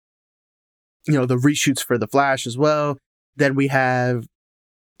insane. The reshoots for The Flash as well. Then we have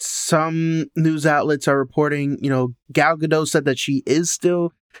some news outlets are reporting, Gal Gadot said that she is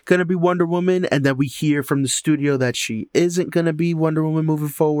still going to be Wonder Woman, and then we hear from the studio that she isn't going to be Wonder Woman moving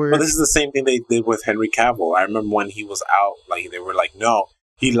forward. But this is the same thing they did with Henry Cavill. I remember when he was out, like they were like, no,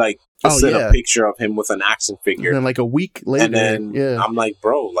 he like sent a picture of him with an action figure. And then like a week later. And then I'm like,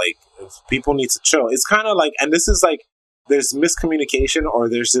 bro, like people need to chill. It's kind of like, and this is like, there's miscommunication or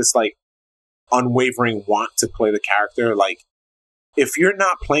there's this like unwavering want to play the character. Like, if you're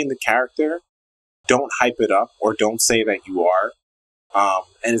not playing the character, don't hype it up or don't say that you are.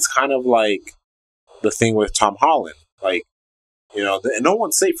 And it's kind of like the thing with Tom Holland. Like, no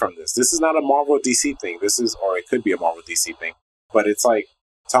one's safe from this. This is not a Marvel DC thing. Or it could be a Marvel DC thing. But it's like,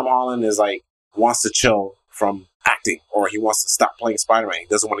 Tom Holland is like, wants to chill from acting or he wants to stop playing Spider-Man. He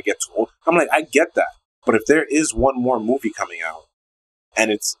doesn't want to get too old. I'm like, I get that. But if there is one more movie coming out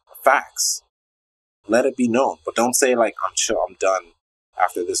and it's facts, let it be known, but don't say like, I'm chill, I'm done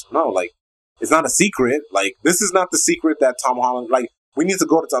after this. No, like, it's not a secret. Like, this is not the secret that Tom Holland, like, we need to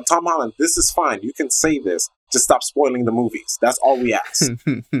go to Tom Holland. This is fine. You can say this. Just stop spoiling the movies. That's all we ask.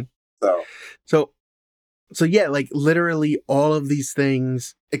 So yeah, like literally all of these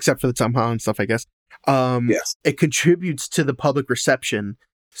things, except for the Tom Holland stuff, I guess. Yes. It contributes to the public reception.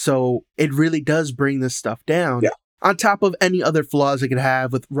 So it really does bring this stuff down. Yeah. On top of any other flaws it could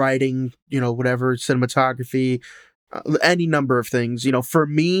have with writing, whatever, cinematography, any number of things. For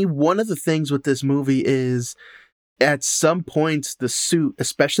me, one of the things with this movie is at some points the suit,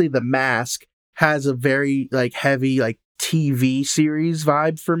 especially the mask, has a very like heavy like TV series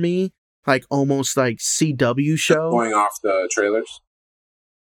vibe for me, like almost like CW show. Going off the trailers?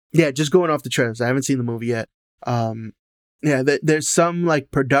 Yeah, just going off the trailers. I haven't seen the movie yet. There's some like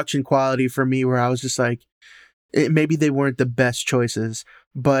production quality for me where I was just like, maybe they weren't the best choices,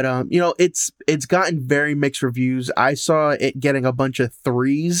 but it's gotten very mixed reviews. I saw it getting a bunch of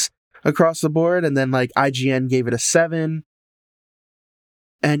 3s across the board, and then like IGN gave it a 7.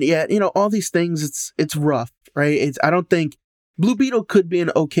 And yeah, all these things, it's rough, right? I don't think Blue Beetle could be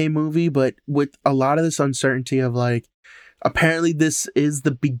an okay movie, but with a lot of this uncertainty of like, apparently this is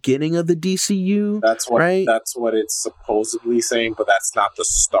the beginning of the DCU. That's what it's supposedly saying, but that's not the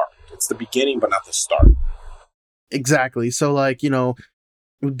start. It's the beginning, but not the start. Exactly. So like,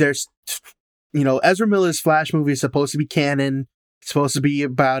 there's, Ezra Miller's Flash movie is supposed to be canon. It's supposed to be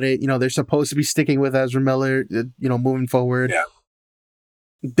about it. They're supposed to be sticking with Ezra Miller, moving forward. Yeah.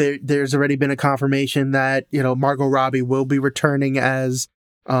 There's already been a confirmation that, Margot Robbie will be returning as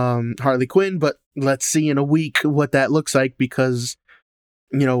Harley Quinn, but let's see in a week what that looks like because,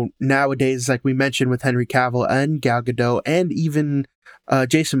 nowadays, like we mentioned with Henry Cavill and Gal Gadot and even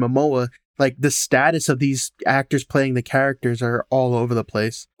Jason Momoa, like the status of these actors playing the characters are all over the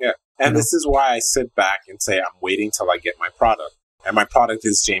place. Yeah. And this is why I sit back and say I'm waiting till I get my product. And my product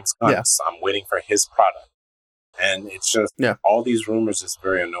is James Gunn. Yeah. So I'm waiting for his product. And it's just all these rumors is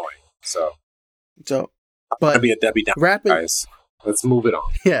very annoying. So I'm going to be a Debbie Downer, guys. Let's move it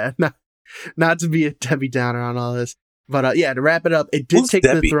on. Yeah, not to be a Debbie Downer on all this. But to wrap it up, it did take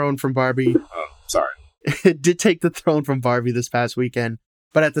the throne from Barbie. Oh, sorry. It did take the throne from Barbie this past weekend.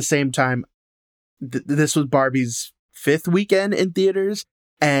 But at the same time, this was Barbie's 5th weekend in theaters.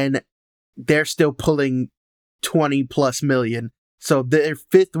 And they're still pulling 20 plus million. So their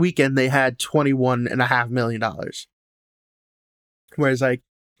 5th weekend, they had $21.5 million. Whereas like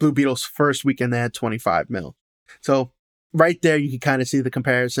Blue Beetle's first weekend, they had 25 mil. So right there, you can kind of see the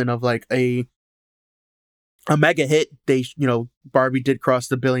comparison of like a mega hit. Barbie did cross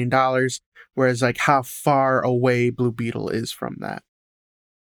the $1 billion, whereas like how far away Blue Beetle is from that.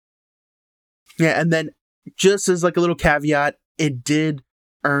 Yeah, and then just as like a little caveat, it did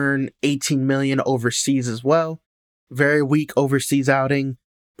earn 18 million overseas as well. Very weak overseas outing,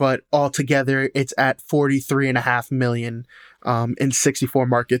 but altogether it's at 43.5 million in 64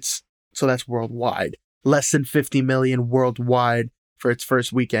 markets. So that's worldwide. Less than 50 million worldwide for its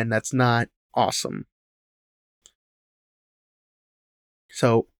first weekend. That's not awesome.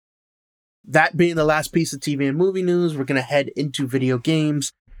 So that being the last piece of TV and movie news, we're going to head into video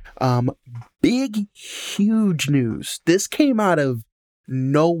games. Big, huge news. This came out of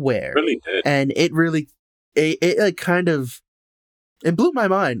nowhere. Really did. And it really, it like kind of, it blew my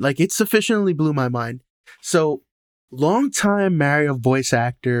mind. Like it sufficiently blew my mind. So longtime Mario voice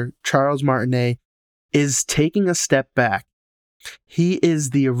actor Charles Martinet is taking a step back. He is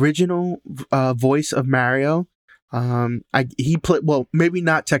the original voice of Mario. He played, well, maybe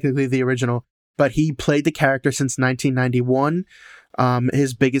not technically the original, but he played the character since 1991.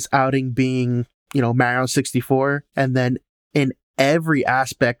 His biggest outing being, Mario 64, and then in every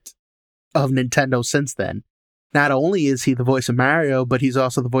aspect of Nintendo since then. Not only is he the voice of Mario, but he's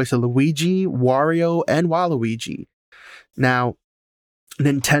also the voice of Luigi, Wario, and Waluigi. Now,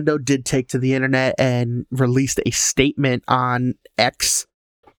 Nintendo did take to the internet and released a statement on X.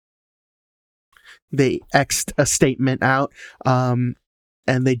 They X'd a statement out, and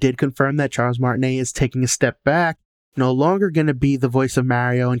they did confirm that Charles Martinet is taking a step back, no longer going to be the voice of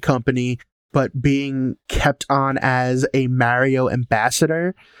Mario and company, but being kept on as a Mario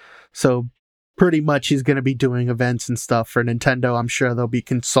ambassador. So pretty much he's going to be doing events and stuff for Nintendo. I'm sure they'll be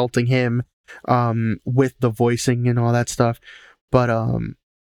consulting him with the voicing and all that stuff. But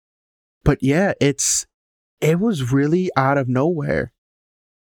yeah, it was really out of nowhere.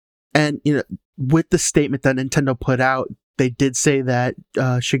 And, with the statement that Nintendo put out, they did say that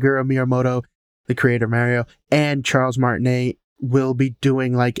Shigeru Miyamoto, the creator of Mario, and Charles Martinet will be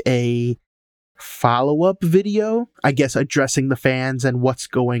doing like a follow-up video, I guess, addressing the fans and what's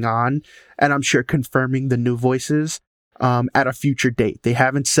going on, and I'm sure confirming the new voices at a future date. They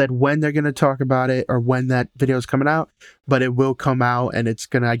haven't said when they're going to talk about it or when that video is coming out, but it will come out and it's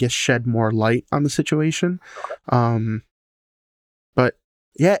going to, I guess, shed more light on the situation. But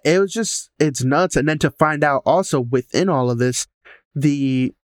yeah, it's nuts. And then to find out also within all of this,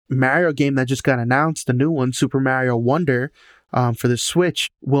 the Mario game that just got announced, the new one, Super Mario Wonder, for the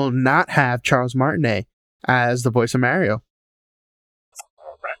Switch, will not have Charles Martinet as the voice of Mario.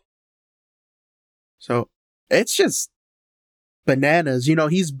 All right. So it's just bananas.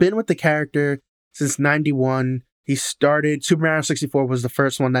 He's been with the character since 91. He started, Super Mario 64 was the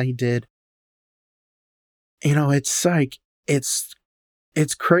first one that he did. It's like,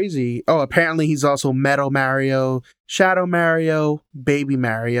 it's crazy. Oh, apparently he's also Metal Mario, Shadow Mario, Baby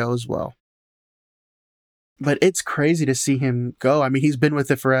Mario as well. But it's crazy to see him go. I mean, he's been with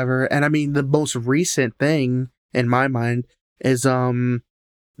it forever. And I mean, the most recent thing in my mind is the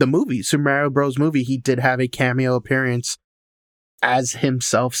movie, Super Mario Bros. Movie. He did have a cameo appearance as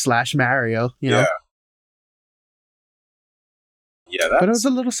himself / Mario, know? Yeah, but it was a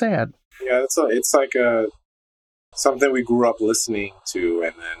little sad. Yeah, it's like something we grew up listening to,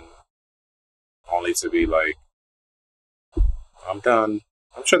 and then only to be like, I'm done.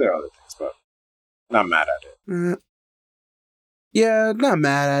 I'm sure there are other things, but not mad at it. Yeah, not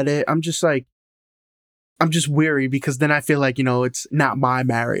mad at it. I'm just weary because then I feel like, it's not my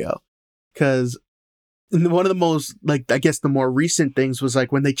Mario. Because one of the most, like, I guess the more recent things was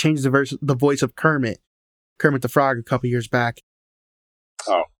like when they changed the voice of Kermit the Frog a couple years back.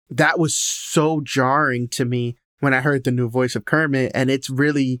 Oh. That was so jarring to me when I heard the new voice of Kermit, and it's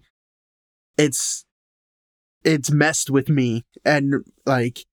really, it's messed with me, and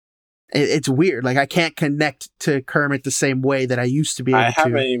like, it's weird. Like, I can't connect to Kermit the same way that I used to be able to. I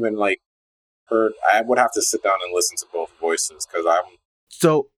haven't even heard. I would have to sit down and listen to both voices because I'm.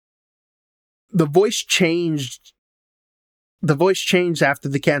 So, the voice changed. The voice changed after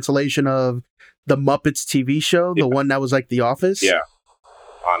the cancellation of the Muppets TV show, the one that was like The Office. Yeah,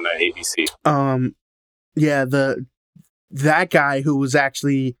 on ABC. Yeah, that guy who was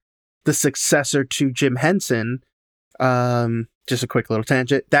actually the successor to Jim Henson. Just a quick little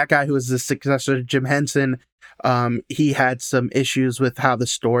tangent. That guy who was the successor to Jim Henson, he had some issues with how the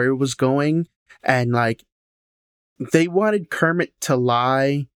story was going, and like they wanted Kermit to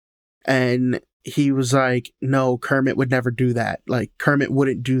lie, and he was like, no, Kermit would never do that. Like Kermit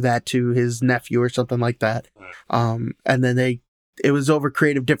wouldn't do that to his nephew or something like that. And then it was over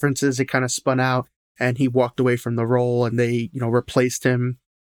creative differences. It kind of spun out, and he walked away from the role, and they, replaced him.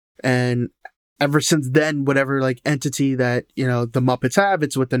 And ever since then, whatever like entity that, the Muppets have,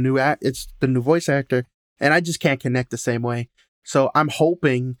 it's with the new voice actor. And I just can't connect the same way. So I'm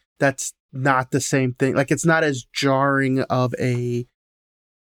hoping that's not the same thing. Like it's not as jarring of an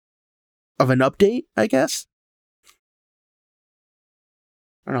update, I guess.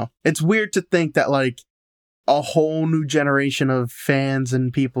 I don't know. It's weird to think that like a whole new generation of fans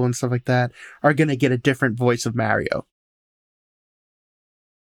and people and stuff like that are going to get a different voice of Mario.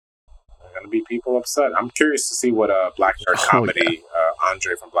 Going to be people upset. I'm curious to see what Black Nerd Comedy,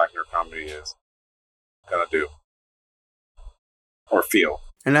 Andre from Black Nerd Comedy is going to do or feel.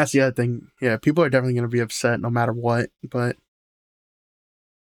 And that's the other thing. Yeah, people are definitely going to be upset no matter what, but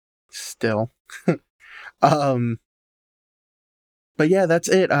still. But yeah, that's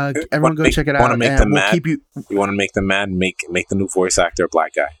it. Everyone go check it out. Want to make them mad? You want to make them mad? Make the new voice actor a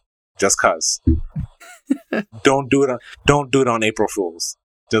black guy. Just cause. Don't do it on April Fools.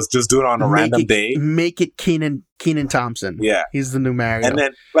 Just do it on a random day. Make it Kenan Thompson. Yeah, he's the new Mario. And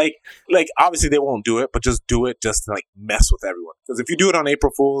then like obviously they won't do it, but just do it just to like mess with everyone. Because if you do it on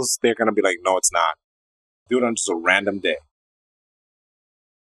April Fools, they're gonna be like, no, it's not. Do it on just a random day.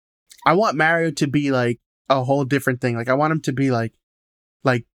 I want Mario to be like a whole different thing. Like I want him to be like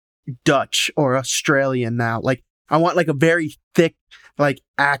Dutch or Australian now. Like I want like a very thick like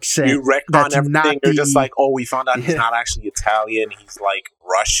accent. You retcon everything. You're just like, oh, we found out he's not actually Italian. He's like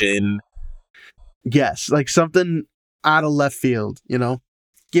Russian. Yes, like something out of left field.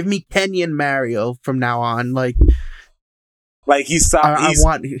 Give me Kenyan Mario from now on. Like he's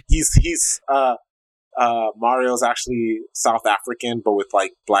Mario's actually South African, but with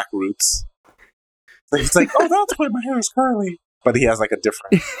like black roots. So he's like, oh, that's why my hair is curly. But he has like a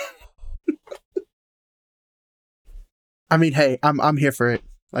different. I mean, hey, I'm here for it.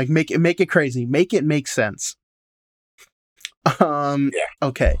 Like, make it crazy. Make it make sense. Yeah.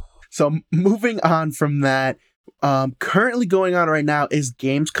 Okay. So moving on from that, currently going on right now is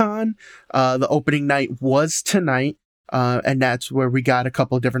Gamescom. The opening night was tonight, and that's where we got a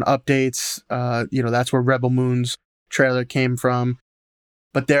couple of different updates. That's where Rebel Moon's trailer came from.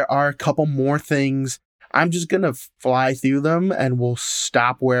 But there are a couple more things. I'm just going to fly through them and we'll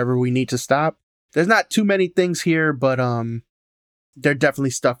stop wherever we need to stop. There's not too many things here, but they're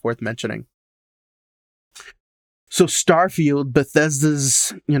definitely stuff worth mentioning. So Starfield,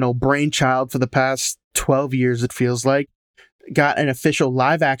 Bethesda's, brainchild for the past 12 years, it feels like, got an official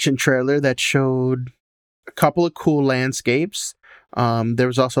live action trailer that showed a couple of cool landscapes. There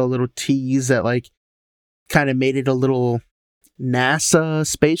was also a little tease that like kind of made it a little NASA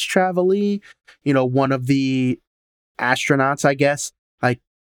space travel-y. One of the astronauts, I guess, like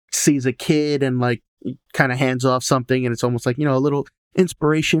sees a kid and like kind of hands off something, and it's almost like, a little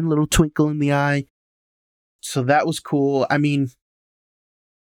inspiration, little twinkle in the eye. So that was cool. I mean,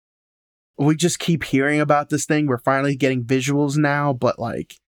 we just keep hearing about this thing. We're finally getting visuals now, but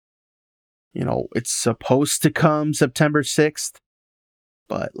like, it's supposed to come September 6th,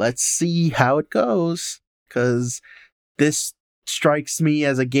 but let's see how it goes, because this strikes me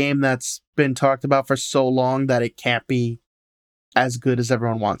as a game that's been talked about for so long that it can't be as good as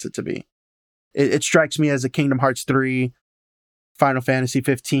everyone wants it to be. It strikes me as a Kingdom Hearts 3, Final Fantasy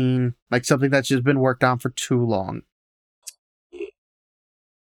 15, like something that's just been worked on for too long.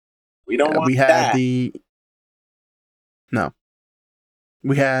 We don't want that.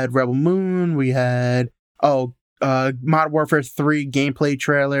 We had Rebel Moon, we had Modern Warfare 3 gameplay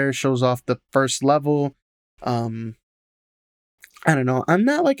trailer, shows off the first level. I don't know. I'm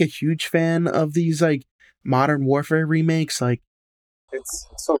not like a huge fan of these like Modern Warfare remakes. Like,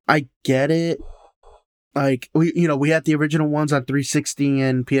 I get it. Like we had the original ones on 360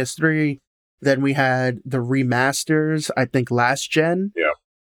 and PS3. Then we had the remasters, I think last gen. Yeah.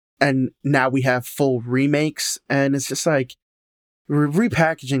 And now we have full remakes, and it's just like we're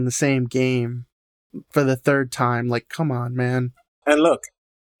repackaging the same game for the third time. Like, come on, man. And look,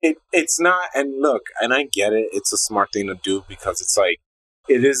 it's not, and look, and I get it, it's a smart thing to do because it's like,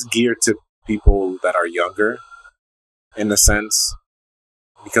 it is geared to people that are younger, in a sense,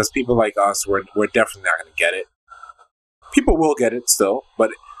 because people like us, we're definitely not going to get it. People will get it still,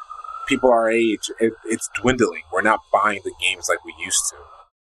 but people our age, it's dwindling. We're not buying the games like we used to.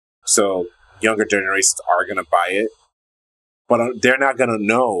 So younger generations are going to buy it, but they're not going to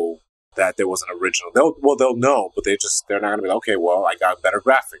know that there was an original. They'll know, but they're not going to be like, okay, well, I got better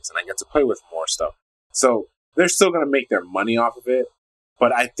graphics and I get to play with more stuff. So they're still going to make their money off of it,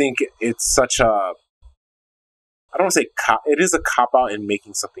 but I think it's such a, I don't want to say it is a cop out in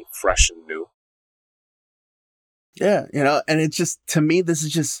making something fresh and new. Yeah, and it's just, to me, this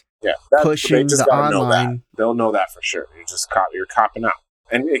is just they pushing just the gotta online. Know that. They'll know that for sure. You're copping out,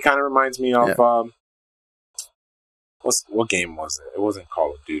 and it kind of reminds me of what game was it? It wasn't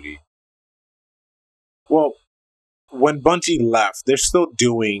Call of Duty. Well, when Bungie left, they're still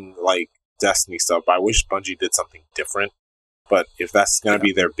doing like Destiny stuff. I wish Bungie did something different, but if that's gonna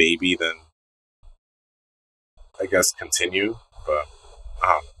be their baby, then I guess continue. But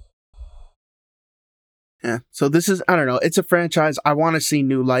yeah. So this is, I don't know, it's a franchise. I want to see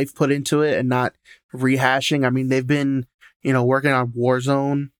new life put into it and not rehashing. I mean, they've been, working on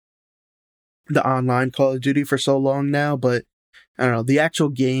Warzone, the online Call of Duty, for so long now, but I don't know, the actual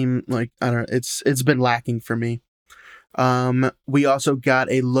game, like, I don't know, it's been lacking for me. We also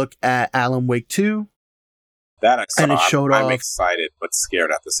got a look at Alan Wake 2. That I saw. And it showed off. I'm excited but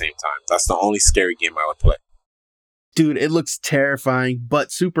scared at the same time. That's the only scary game I would play. Dude, it looks terrifying,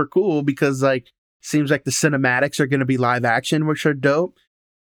 but super cool because, like, seems like the cinematics are going to be live action, which are dope.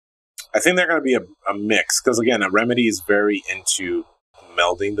 I think they're going to be a mix because, again, Remedy is very into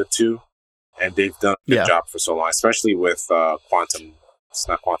melding the two, and they've done a good job for so long, especially with Quantum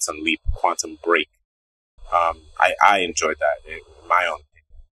Break. I enjoyed that, in my own opinion.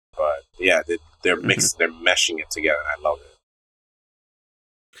 But yeah, they're mixing, they're meshing it together, and I love it.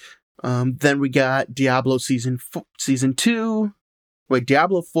 Then we got Diablo Season 2. Wait,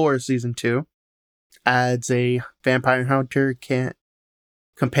 Diablo 4 Season 2 adds a Vampire Hunter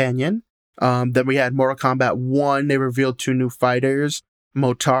companion. Then we had Mortal Kombat 1. They revealed 2 new fighters,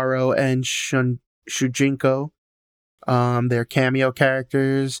 Motaro and Shujinko. They're cameo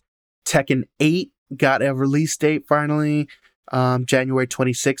characters. Tekken 8 got a release date finally, January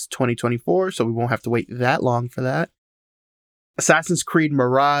 26th, 2024, so we won't have to wait that long for that. Assassin's Creed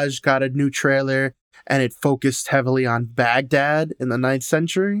Mirage got a new trailer, and it focused heavily on Baghdad in the 9th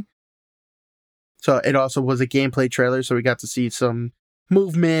century. So it also was a gameplay trailer, so we got to see some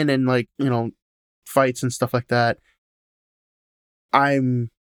movement and, like, fights and stuff like that. I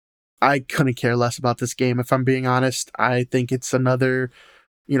couldn't care less about this game, if I'm being honest. I think it's another,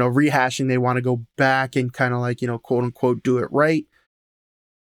 rehashing. They want to go back and kind of, like, quote unquote, do it right.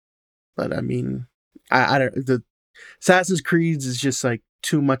 But I mean, I don't, the Assassin's Creed is just like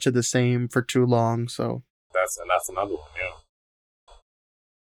too much of the same for too long. So that's another one,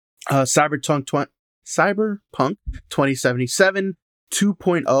 yeah. Cyberpunk 2077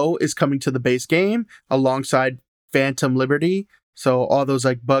 2.0 is coming to the base game alongside Phantom Liberty. So all those,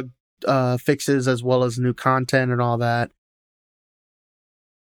 like, bug fixes as well as new content and all that.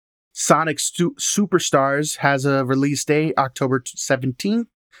 Sonic Superstars has a release date, October 17th.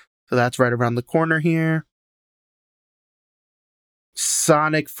 So that's right around the corner here.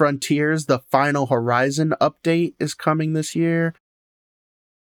 Sonic Frontiers, the Final Horizon update, is coming this year.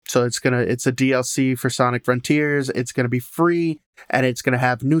 So it's a DLC for Sonic Frontiers. It's gonna be free, and it's gonna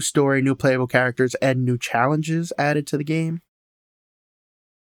have new story, new playable characters, and new challenges added to the game.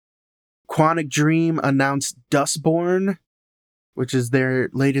 Quantic Dream announced Dustborn, which is their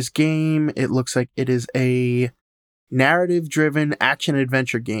latest game. It looks like it is a narrative-driven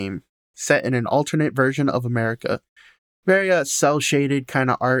action-adventure game set in an alternate version of America. Very cel-shaded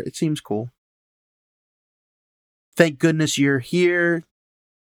kind of art. It seems cool. Thank Goodness You're Here.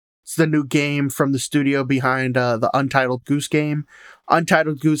 It's the new game from the studio behind the Untitled Goose Game.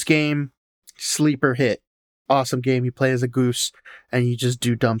 Untitled Goose Game, sleeper hit. Awesome game. You play as a goose and you just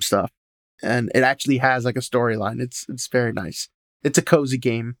do dumb stuff. And it actually has, like, a storyline. It's very nice. It's a cozy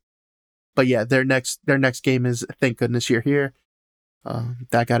game. But yeah, their next game is Thank Goodness You're Here.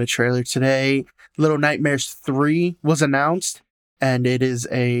 That got a trailer today. Little Nightmares 3 was announced, and it is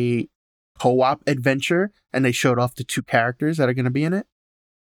a co-op adventure, and they showed off the 2 characters that are going to be in it.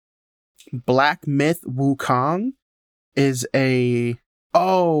 Black Myth Wukong is I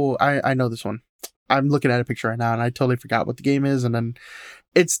know this one. I'm looking at a picture right now, and I totally forgot what the game is, and then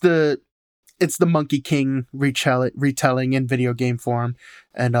it's the Monkey King retelling in video game form,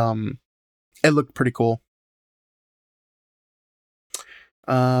 and it looked pretty cool.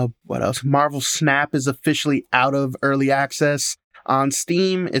 What else? Marvel Snap is officially out of early access. on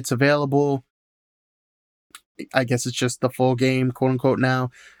Steam. It's available. I guess it's just the full game, quote unquote,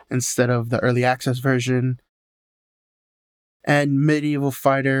 now, instead of the early access version. And Medieval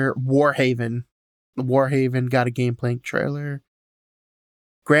Fighter Warhaven. Warhaven got a gameplay trailer.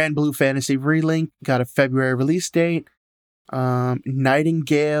 Grand Blue Fantasy Relink got a February release date.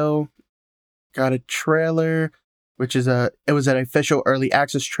 Nightingale got a trailer, which is it was an official early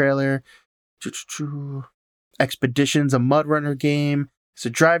access trailer. Expeditions, a Mud Runner game. It's a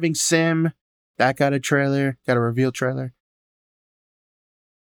driving sim. That got a trailer, got a reveal trailer.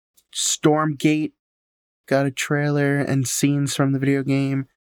 Stormgate got a trailer and scenes from the video game.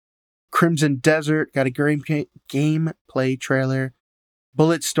 Crimson Desert got a gameplay trailer.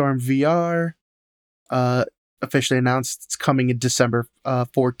 Bulletstorm VR officially announced it's coming in December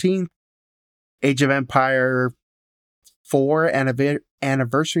 14th. Age of Empire 4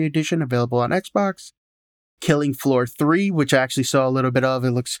 Anniversary Edition available on Xbox. Killing Floor 3, which I actually saw a little bit of.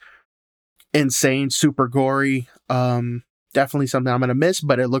 It looks insane, super gory. Definitely something I'm going to miss,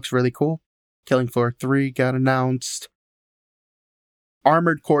 but it looks really cool. Killing Floor 3 got announced.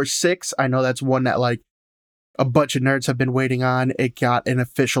 Armored Core 6, I know that's one that like a bunch of nerds have been waiting on. It got an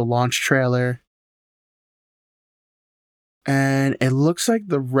official launch trailer. And it looks like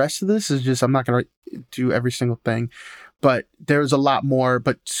the rest of this is just, I'm not going to do every single thing, but there's a lot more,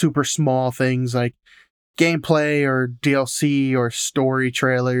 but super small things like gameplay or DLC or story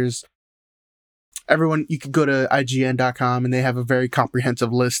trailers. Everyone, you can go to IGN.com and they have a very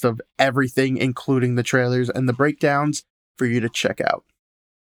comprehensive list of everything, including the trailers and the breakdowns for you to check out.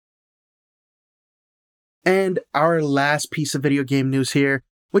 And our last piece of video game news here,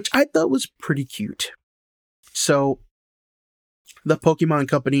 which I thought was pretty cute. So, the Pokemon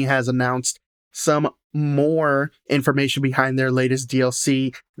Company has announced some more information behind their latest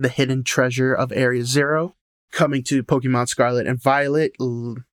DLC, The Hidden Treasure of Area Zero, coming to Pokemon Scarlet and Violet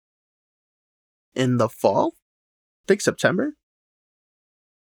in the fall? I think September?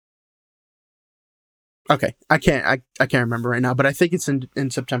 Okay, I can't remember right now, but I think it's in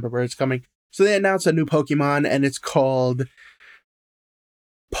September where it's coming. So they announced a new Pokemon, and it's called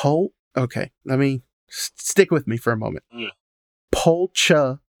Okay, let me stick with me for a moment.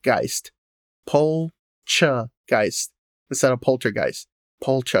 Poltergeist. Poltergeist. Instead of Poltergeist.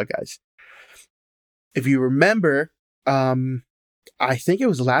 Poltergeist. If you remember, I think it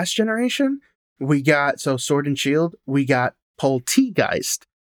was last generation, we got, so Sword and Shield, we got Poltergeist.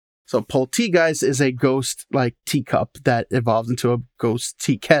 So Poltergeist is a ghost like teacup that evolves into a ghost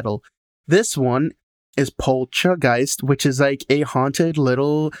tea kettle. This one is Poltergeist, which is like a haunted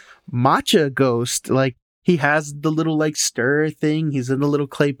little matcha ghost. Like he has the little like stir thing. He's in the little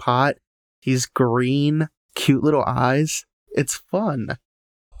clay pot. He's green, cute little eyes. It's fun.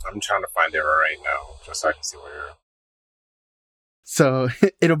 I'm trying to find it right now just so I can see where you're. So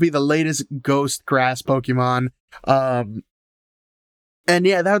it'll be the latest ghost grass Pokemon. And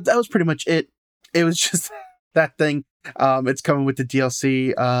yeah, that was pretty much it. It was just that thing. It's coming with the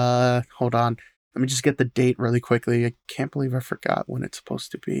DLC. Hold on. Let me just get the date really quickly. I can't believe I forgot when it's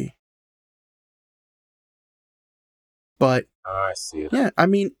supposed to be. But I see it. Yeah, I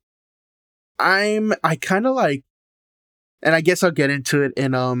mean, I kind of like, and I guess I'll get into it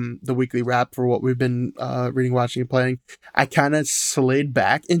in the weekly wrap for what we've been reading, watching, and playing. I kind of slid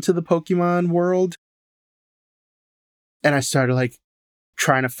back into the Pokemon world, and I started like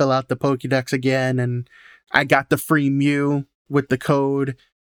trying to fill out the Pokédex again, and I got the free Mew with the code.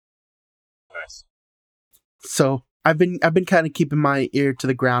 Nice. So I've been kind of keeping my ear to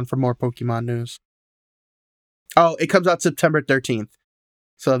the ground for more Pokemon news. Oh, it comes out September 13th.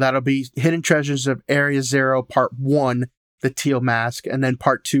 So that'll be Hidden Treasures of Area Zero Part 1, the Teal Mask, and then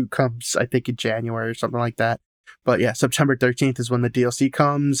Part 2 comes, I think, in January or something like that. But yeah, September 13th is when the DLC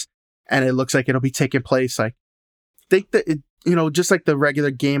comes, and it looks like it'll be taking place, like, I think that, just like the regular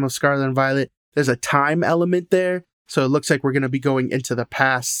game of Scarlet and Violet, there's a time element there, so it looks like we're going to be going into the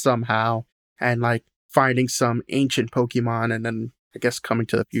past somehow, and like finding some ancient Pokemon, and then, I guess, coming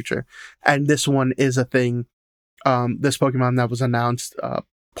to the future. And this one is a thing. This Pokemon that was announced,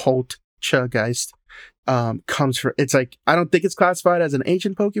 Poltergeist, comes from, it's like, I don't think it's classified as an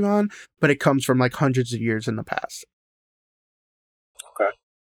ancient Pokemon, but it comes from like hundreds of years in the past. Okay.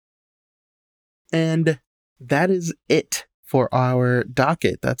 And that is it for our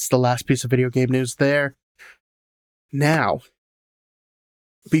docket. That's the last piece of video game news there. Now,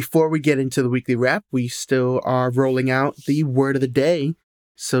 before we get into the weekly wrap, we still are rolling out the word of the day.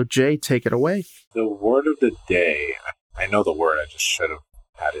 So Jay, take it away. The word of the day. I know the word, I just should have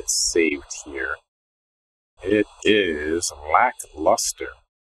had it saved here. It is lackluster.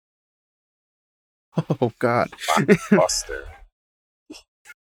 Oh, God. Lackluster.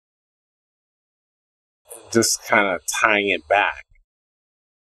 just kind of tying it back.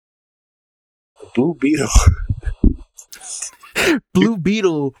 Blue Beetle. Blue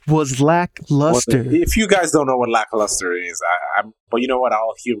Beetle was lackluster. If you guys don't know what lackluster is, but you know what?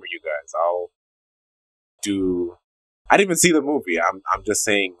 I'll humor you guys. I didn't even see the movie. I'm just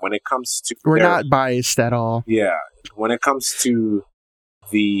saying when it comes to We're not biased at all. Yeah, when it comes to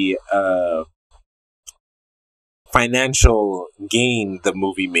the financial gain the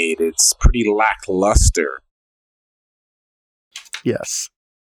movie made, it's pretty lackluster. Yes.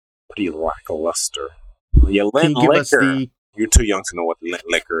 Pretty lackluster. Yeah, Can you give us You're too young to know what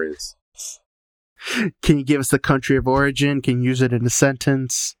liquor is. Can you give us the country of origin? Can you use it in a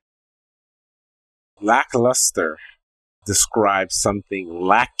sentence? Lackluster describes something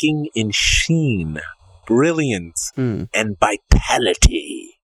lacking in sheen, brilliance, and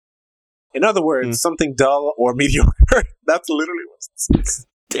vitality. In other words, something dull or mediocre. That's literally what it says.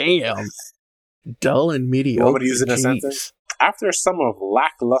 Damn. Dull and mediocre. Want me to use it in a sentence? After a summer of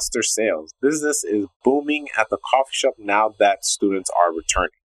lackluster sales, business is booming at the coffee shop now that students are returning.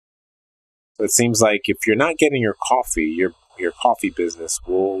 So it seems like if you're not getting your coffee, your coffee business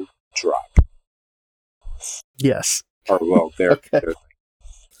will drop. Yes. Or well, there. Okay.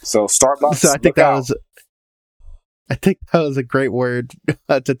 So Starbucks. So I think that was a great word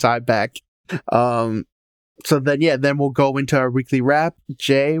to tie back. So then we'll go into our weekly wrap.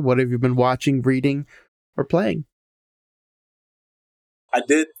 Jay, what have you been watching, reading, or playing? I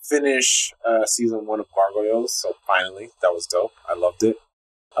did finish season 1 of Gargoyles, so finally, that was dope. I loved it.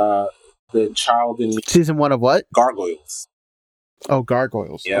 The child in me. Season 1 of what? Gargoyles. Oh,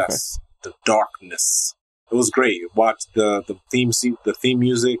 Gargoyles. Yes, okay. The darkness. It was great. Watch the theme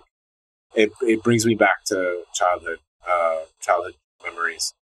music. It brings me back to childhood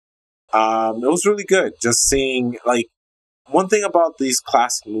memories. It was really good. Just seeing one thing about these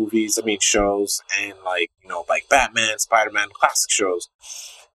classic movies, shows, and like Batman, Spider-Man, classic shows.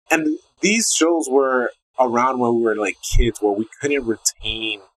 And these shows were around when we were like kids, where we couldn't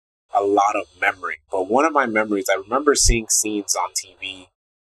retain a lot of memory. But one of my memories, I remember seeing scenes on TV.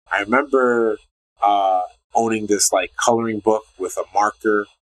 I remember owning this like coloring book with a marker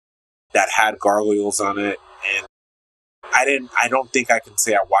that had gargoyles on it, and I don't think I can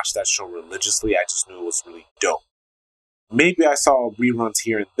say I watched that show religiously. I just knew it was really dope. Maybe I saw reruns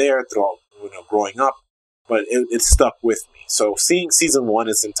here and there throughout growing up, but it stuck with me. So seeing season 1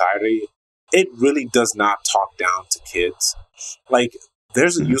 in its entirety, it really does not talk down to kids. Like,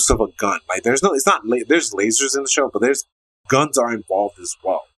 there's a use of a gun. Like, there's lasers in the show, but there's guns are involved as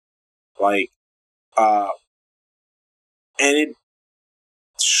well. Like, and it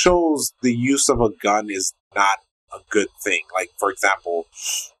shows the use of a gun is not a good thing. Like, for example,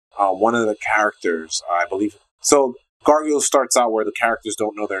 one of the characters, I believe, so Gargoyle starts out where the characters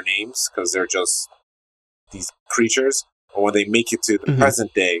don't know their names because they're just these creatures. Or when they make it to the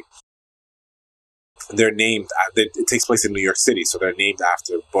present day, they're named. It takes place in New York City, so they're named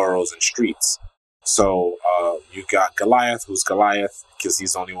after boroughs and streets. So you got Goliath, who's Goliath because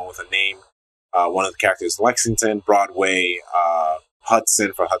he's the only one with a name. One of the characters, Lexington, Broadway,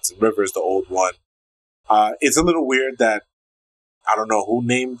 Hudson for Hudson Rivers, the old one. It's a little weird that I don't know who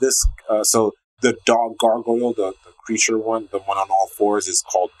named this. So the dog gargoyle, the creature one, the one on all fours, is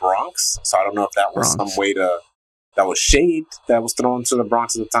called Bronx. So I don't know if that was some way that was shade that was thrown to the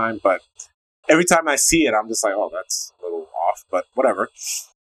Bronx at the time. But every time I see it, I'm just like, oh, that's a little off, but whatever.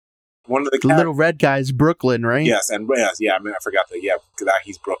 One of the little red guy is Brooklyn, right? Yes, and yeah, I forgot that. Yeah, that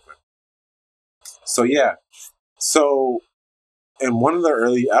he's Brooklyn. So yeah, so in one of the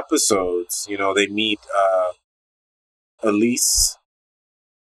early episodes, they meet Elisa.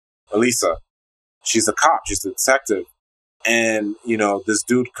 She's a cop. She's a detective. And, this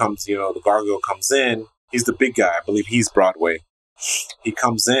dude comes, the gargoyle comes in. He's the big guy. I believe he's Broadway. He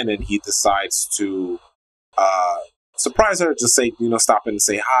comes in and he decides to surprise her, just say, stop in and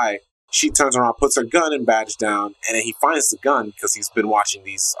say hi. She turns around, puts her gun and badge down, and then he finds the gun because he's been watching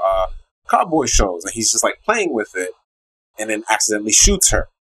these cowboy shows, and he's just like playing with it and then accidentally shoots her.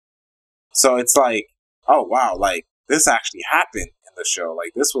 So it's like, oh, wow, like this actually happened in the show.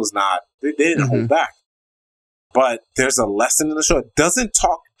 Like this was not, they didn't hold back. But there's a lesson in the show. It doesn't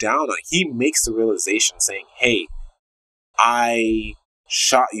talk down on it. He makes the realization saying, hey, I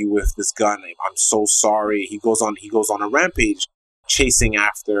shot you with this gun. I'm so sorry. He goes on a rampage chasing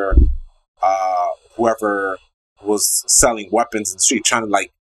after whoever was selling weapons in the street, trying to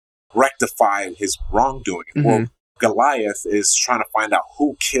like rectify his wrongdoing. Well, Goliath is trying to find out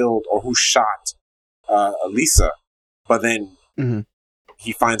who killed or who shot Elisa. But then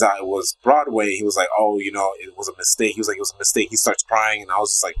he finds out it was Broadway. He was like, oh, it was a mistake. He was like, it was a mistake. He starts crying, and I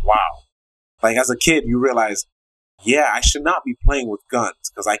was just like, wow. Like as a kid, you realize, yeah, I should not be playing with guns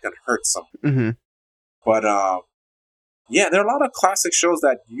because I can hurt someone. Mm-hmm. But yeah, there are a lot of classic shows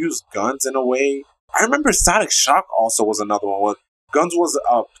that use guns in a way. I remember Static Shock also was another one. Where guns was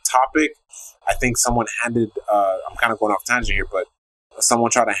a topic. I think someone handed. I'm kind of going off tangent here, but someone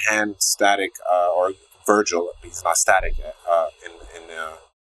tried to hand Static or Virgil. He's not Static.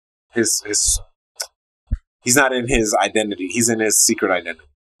 His he's not in his identity. He's in his secret identity.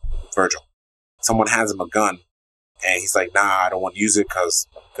 Virgil. Someone hands him a gun, and he's like, "Nah, I don't want to use it because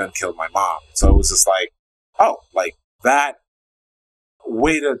the gun killed my mom." So it was just like, oh, like that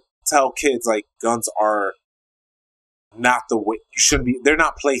way to tell kids like guns are not the way you shouldn't be. They're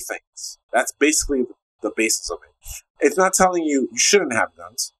not playthings. That's basically the basis of it. It's not telling you shouldn't have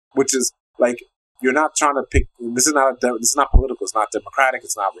guns, which is like you're not trying to pick. This is not political. It's not democratic.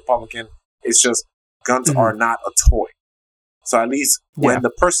 It's not Republican. It's just guns are not a toy. So at least when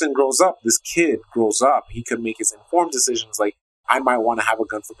the person grows up, this kid grows up, he could make his informed decisions. Like I might want to have a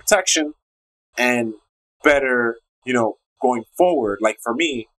gun for protection, and better, going forward. Like for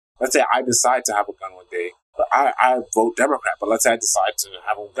me, let's say I decide to have a gun one day. I vote Democrat, but let's say I decide to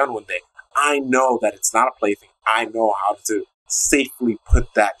have a gun one day. I know that it's not a plaything. I know how to safely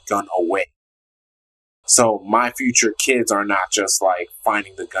put that gun away. So my future kids are not just like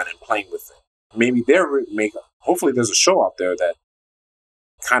finding the gun and playing with it. Maybe hopefully there's a show out there that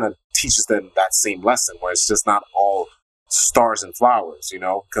kind of teaches them that same lesson where it's just not all stars and flowers,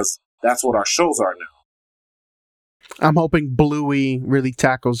 because that's what our shows are now. I'm hoping Bluey really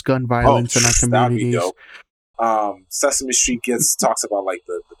tackles gun violence in our communities. That'd be dope. Sesame Street talks about like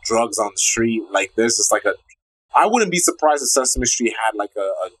the drugs on the street. Like there's just like I wouldn't be surprised if Sesame Street had like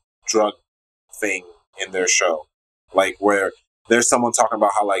a drug thing in their show, like where there's someone talking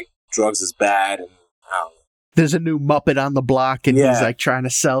about how like drugs is bad and how there's a new Muppet on the block and he's like trying to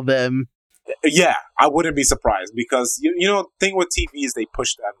sell them. Yeah, I wouldn't be surprised because the thing with TV is they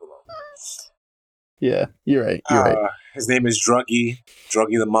push the envelope. Yeah, you're right. You're right. His name is Druggy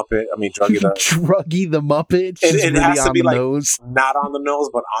the Muppet. I mean, Druggy the Druggy the Muppet. It really has to be like nose. Not on the nose,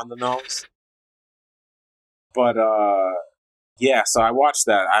 but on the nose. But yeah. So I watched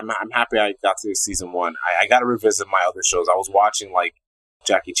that. I'm happy I got to season 1. I got to revisit my other shows. I was watching like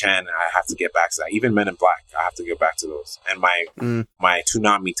Jackie Chan. And I have to get back to that. Even Men in Black. I have to get back to those. And my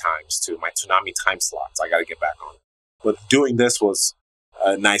Toonami times too. My Toonami time slots. I got to get back on. But doing this was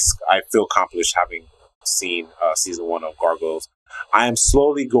nice. I feel accomplished having seen season 1 of Gargoyles. I am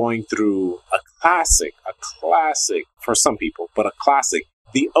slowly going through a classic for some people, but a classic,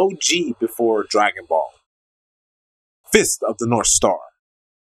 the OG before Dragon Ball, Fist of the North Star.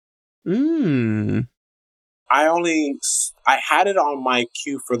 I had it on my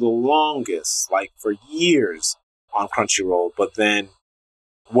queue for the longest, like for years on Crunchyroll, but then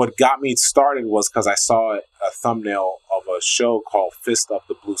what got me started was because I saw a thumbnail of a show called Fist of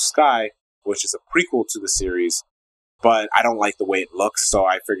the Blue Sky, which is a prequel to the series, but I don't like the way it looks, so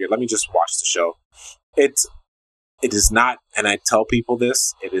I figured, let me just watch the show. It is not, and I tell people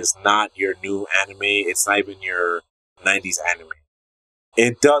this, it is not your new anime, it's not even your 90s anime.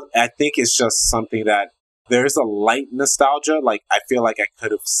 I think it's just something that, there's a light nostalgia, like I feel like I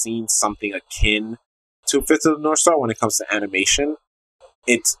could have seen something akin to Fist of the North Star when it comes to animation.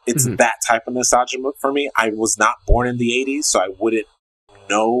 It's that type of nostalgia for me. I was not born in the 80s, so I wouldn't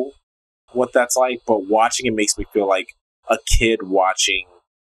know what that's like, but watching it makes me feel like a kid watching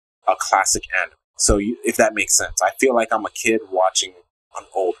a classic anime. So if that makes sense, I feel like I'm a kid watching an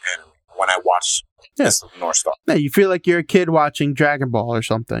old anime when I watch Fist of the North Star. Yeah, you feel like you're a kid watching Dragon Ball or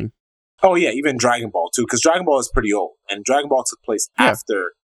something. Oh yeah, even Dragon Ball too, because Dragon Ball is pretty old, and Dragon Ball took place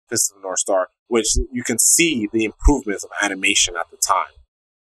after Fist of the North Star, which you can see the improvements of animation at the time.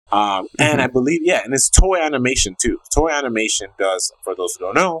 And I believe, and it's Toei Animation too. Toei Animation does, for those who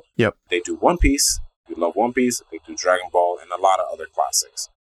don't know, they do One Piece. You love One Piece. They do Dragon Ball and a lot of other classics.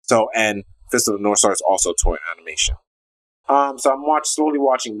 So, and Fist of the North Star is also Toei Animation. So I'm slowly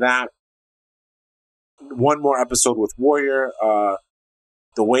watching that. One more episode with Warrior.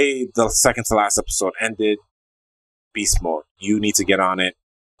 The way the second to last episode ended, beast mode. You need to get on it.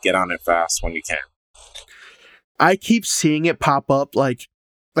 Get on it fast when you can. I keep seeing it pop up like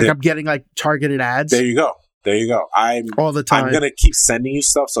I'm getting like targeted ads. There you go. All the time. I'm gonna keep sending you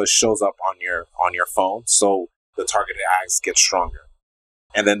stuff so it shows up on your phone, so the targeted ads get stronger,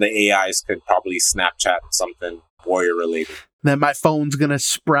 and then the AIs could probably Snapchat something Warrior related. Then my phone's gonna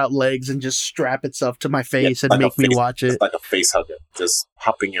sprout legs and just strap itself to my face and make me watch it. It's like a face hugger, just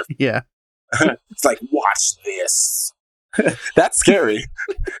hopping your. Yeah. It's like, watch this. That's scary.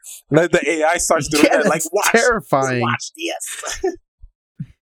 The AI starts doing that. Like, watch. Terrifying. Watch this.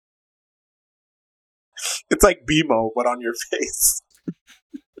 It's like BMO, but on your face.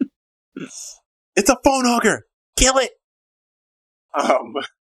 It's a phone hugger. Kill it.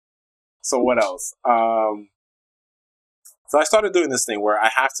 So what else? So I started doing this thing where I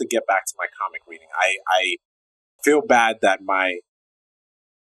have to get back to my comic reading. I feel bad that my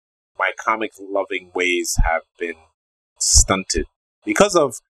comic loving ways have been stunted because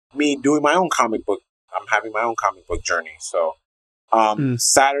of me doing my own comic book. I'm having my own comic book journey. So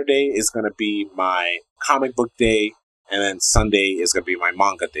Saturday is going to be my comic book day, and then Sunday is going to be my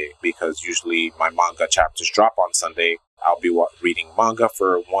manga day, because usually my manga chapters drop on Sunday. I'll be reading manga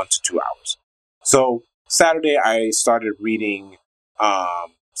for 1 to 2 hours. So Saturday I started reading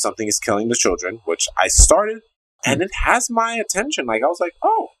Something is Killing the Children, which I started, and it has my attention. Like, I was like,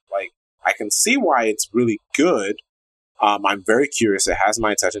 oh, like, I can see why it's really good. I'm very curious. It has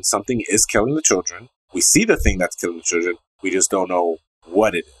my attention. Something is killing the children. We see the thing that's killing the children. We just don't know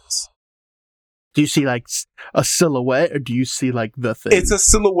what it is. Do you see like a silhouette, or do you see like the thing? It's a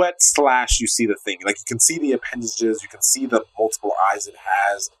silhouette / you see the thing. Like, you can see the appendages. You can see the multiple eyes it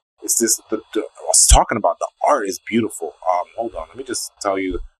has. It's this. I was talking about the art is beautiful. Hold on. Let me just tell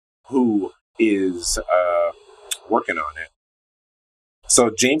you who is working on it. So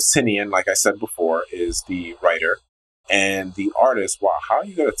James Tynion, like I said before, is the writer. And the artist, wow, how are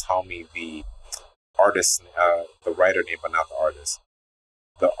you going to tell me the artist, the writer name, but not the artist?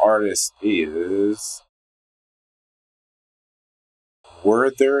 The artist is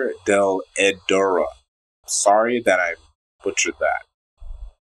Werther del Edora. Sorry that I butchered that.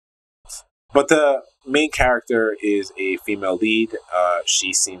 But the main character is a female lead.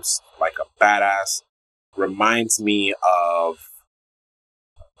 She seems like a badass. Reminds me of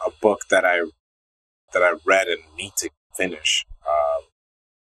a book that I read and need to finish.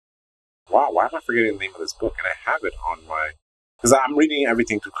 Wow, why am I forgetting the name of this book? And I have it on my... Because I'm reading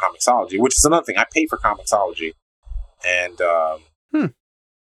everything through Comixology, which is another thing. I pay for Comixology. And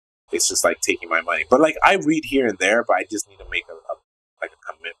it's just like taking my money. But like, I read here and there, but I just need to make a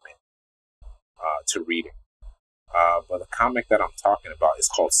commitment to reading. But the comic that I'm talking about is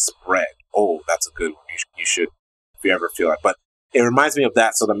called Spread. Oh, that's a good one. You should, if you ever feel like... But it reminds me of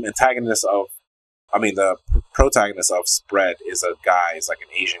that. So the protagonist of Spread is a guy, is like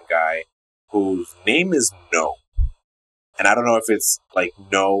an Asian guy whose name is No. And I don't know if it's like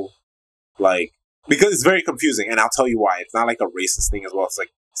No, like, because it's very confusing, and I'll tell you why. It's not like a racist thing as well. It's like,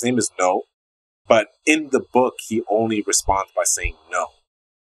 his name is No, but in the book, he only responds by saying no.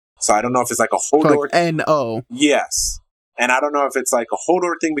 So I don't know if it's like a Hodor. Like N-O. Yes. And I don't know if it's like a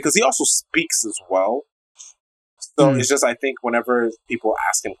Hodor thing, because he also speaks as well. So it's just, I think whenever people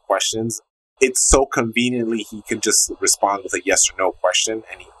ask him questions, it's so conveniently he can just respond with a yes or no question,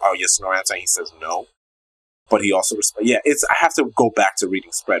 and yes or no answer, and he says no. But he also I have to go back to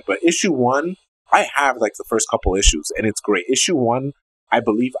reading Spread. But issue 1, I have like the first couple issues, and it's great. Issue 1, I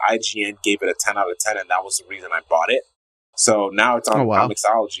believe IGN gave it a 10 out of 10, and that was the reason I bought it. So now it's on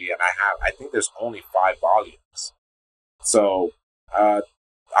Comixology, and I think there's only 5 volumes. So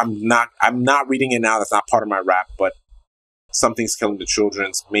I'm not reading it now. That's not part of my wrap, but Something's Killing the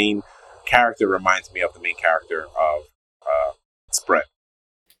Children's main character reminds me of the main character of Spread.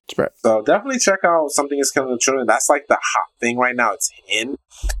 So definitely check out Something is Killing the Children. That's like the hot thing right now. It's in.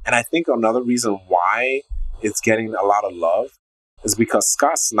 And I think another reason why it's getting a lot of love is because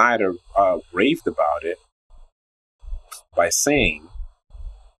Scott Snyder raved about it by saying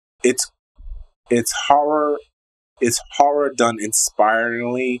it's horror done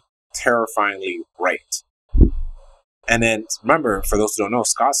inspiringly, terrifyingly right. And then remember, for those who don't know,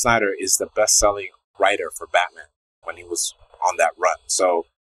 Scott Snyder is the best-selling writer for Batman when he was on that run. So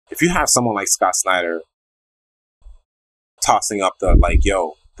if you have someone like Scott Snyder tossing up the like,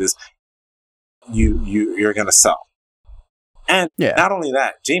 yo, this you're gonna sell. And not only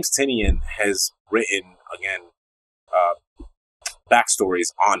that, James Tynion has written again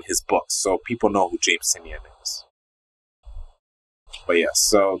backstories on his books, so people know who James Tynion is. But yes,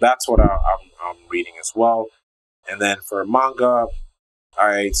 so that's what I'm reading as well. And then for manga,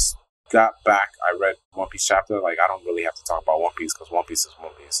 I got back. I read One Piece chapter. Like, I don't really have to talk about One Piece because One Piece is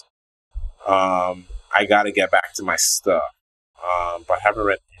One Piece. I got to get back to my stuff, but I haven't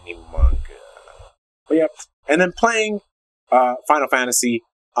read any manga. But yeah, and then playing Final Fantasy.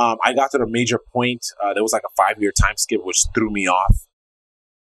 I got to the major point. There was like a 5-year time skip, which threw me off.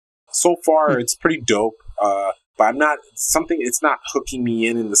 So far, it's pretty dope. But it's not hooking me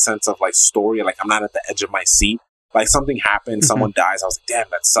in the sense of like story. Like, I'm not at the edge of my seat. Like, something happened, someone dies. I was like, damn,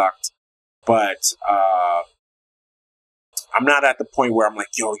 that sucked. But I'm not at the point where I'm like,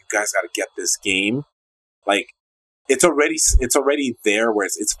 yo, you guys got to get this game. Like, it's already there where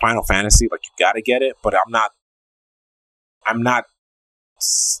it's Final Fantasy. Like, you got to get it, but I'm not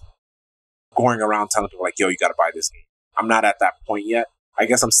going around telling people like, yo, you got to buy this game. I'm not at that point yet. I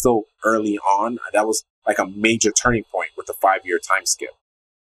guess I'm still early on. That was like a major turning point with the 5-year time skip.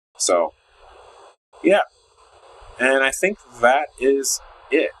 So, yeah. And I think that is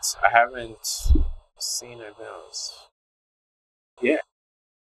it. I haven't seen anything else. Yeah.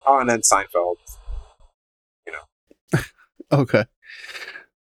 Oh, and then Seinfeld. You know. Okay.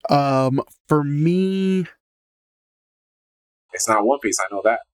 For me, it's not One Piece. I know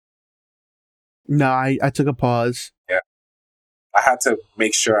that. No, I took a pause. Yeah. I had to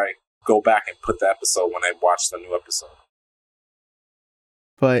make sure I go back and put the episode when I watched the new episode.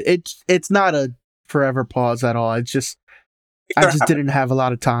 But it's not a forever pause at all. I just didn't have a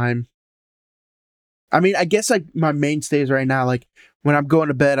lot of time. I mean, I guess like my mainstays right now, like when I'm going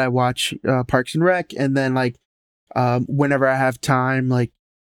to bed, I watch Parks and Rec, and then like whenever I have time, like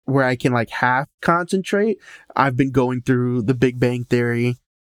where I can like half concentrate, I've been going through The Big Bang Theory.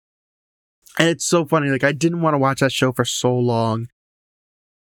 And it's so funny, like I didn't want to watch that show for so long.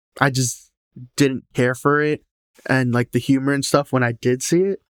 I just didn't care for it and like the humor and stuff when I did see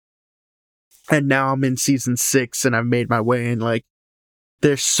it. And now I'm in season 6 and I've made my way, and like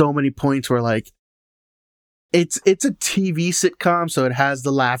there's so many points where like it's a TV sitcom, so it has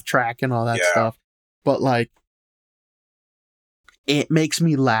the laugh track and all that stuff. But like it makes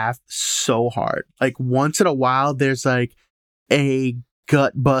me laugh so hard. Like once in a while there's like a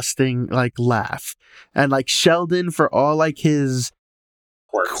gut busting like laugh. And like Sheldon, for all like his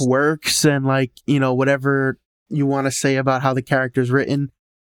quirks and like, you know, whatever you want to say about how the character's written,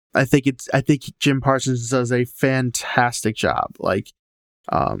 I think Jim Parsons does a fantastic job. Like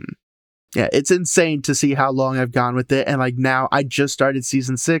yeah, it's insane to see how long I've gone with it. And like now I just started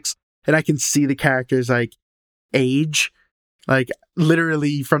season 6 and I can see the characters like age, like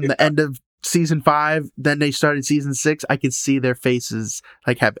literally from the end of season 5, then they started season 6. I could see their faces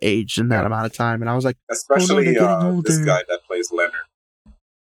like have aged in that amount of time, and I was like, especially this guy that plays Leonard.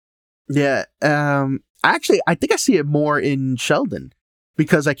 Yeah, I think I see it more in Sheldon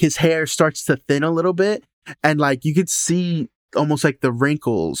because like his hair starts to thin a little bit, and like you could see almost like the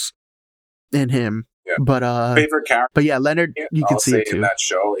wrinkles in him. Yeah. But favorite character. But yeah, Leonard, you can see it too. In that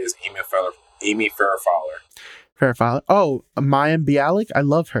show is Amy Farrah Fowler. Oh, Mayim Bialik, I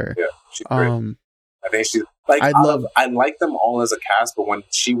love her. Yeah, she's great. I think she's like I like them all as a cast, but when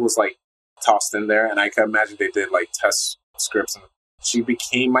she was like tossed in there, and I can imagine they did like test scripts, and she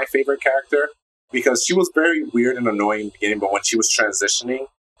became my favorite character because she was very weird and annoying in the beginning, but when she was transitioning,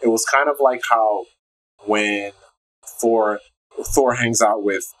 it was kind of like how when Thor hangs out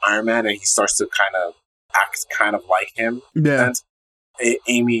with Iron Man and he starts to kind of act kind of like him. Yeah, and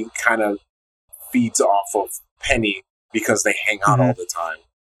Amy kind of feeds off of Penny because they hang out all the time.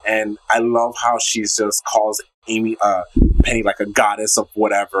 And I love how she just calls Penny like a goddess of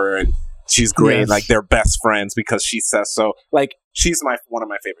whatever, and she's great. Yes. Like they're best friends because she says so. Like she's one of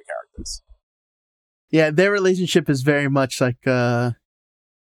my favorite characters. Yeah, their relationship is very much like a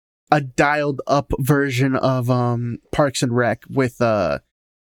dialed up version of Parks and Rec with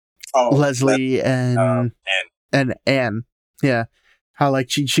Leslie and Anne. Yeah. How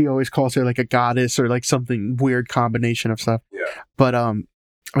like she always calls her like a goddess or like something weird combination of stuff. Yeah. But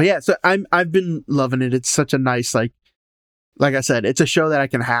yeah, so I've been loving it. It's such a nice like I said, it's a show that I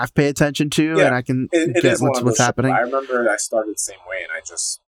can half pay attention to and I can get what's happening. I remember I started the same way, and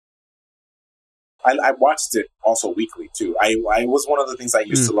I watched it also weekly too. I was one of the things I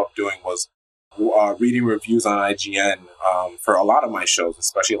used to love doing was reading reviews on IGN for a lot of my shows,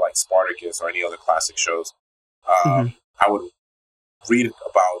 especially like Spartacus or any other classic shows. I would read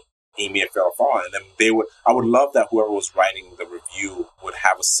about Amy and Farrah Fowler, and then I would love that whoever was writing the review would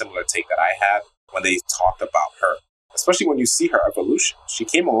have a similar take that I had when they talked about her, especially when you see her evolution. She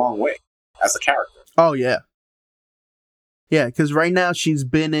came a long way as a character. Oh yeah. Yeah, because right now she's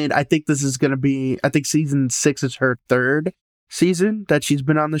been in, I think season 6 is her 3rd season that she's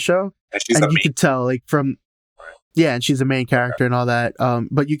been on the show. And you could tell like from, yeah, and she's a main character and all that.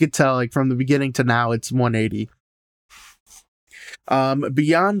 But you could tell like from the beginning to now it's 180.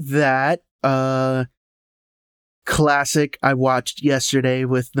 Beyond that, classic I watched yesterday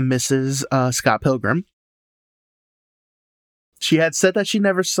with the Mrs. Scott Pilgrim. She had said that she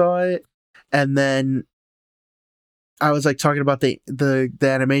never saw it, and then I was like talking about the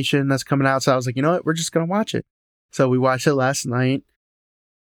animation that's coming out, so I was like, you know what, we're just gonna watch it. So we watched it last night.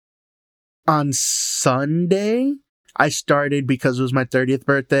 On Sunday, I started, because it was my 30th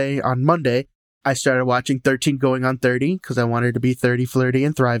birthday on Monday, I started watching 13 Going on 30 because I wanted to be 30, flirty,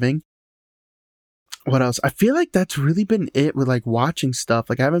 and thriving. what else? I feel like that's really been it with like watching stuff.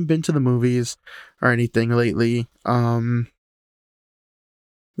 Like I haven't been to the movies or anything lately. Yeah,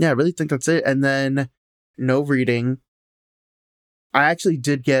 I really think that's it. And then no reading. I actually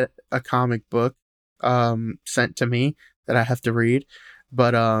did get a comic book sent to me that I have to read.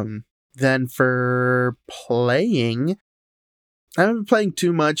 But then for playing, I haven't been playing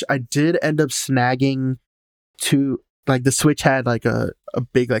too much. I did end up snagging like the Switch had like a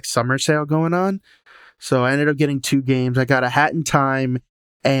big like summer sale going on. So I ended up getting 2 games. I got a Hat in Time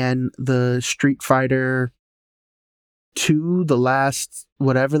and the Street Fighter 2, the last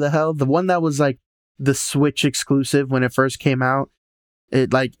whatever the hell, the one that was like the Switch exclusive when it first came out.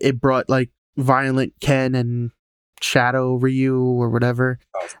 It brought like Violent Ken and Shadow Ryu or whatever.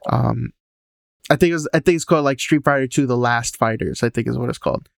 I think it's called like Street Fighter 2 The Last Fighters, I think is what it's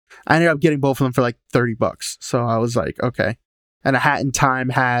called. I ended up getting both of them for like $30. So I was like, okay. And a Hat in Time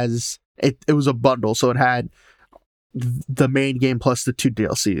has it was a bundle, so it had the main game plus the 2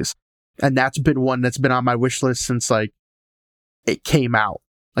 DLCs. And that's been one that's been on my wish list since like it came out.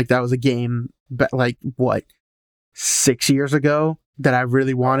 Like that was a game like what 6 years ago that I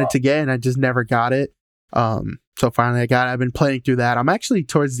really wanted to get, and I just never got it. So finally I got it. I've been playing through that. I'm actually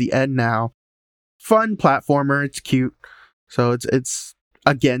towards the end now. Fun platformer, it's cute. So it's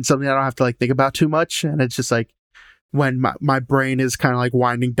again something I don't have to like think about too much, and it's just like when my brain is kind of like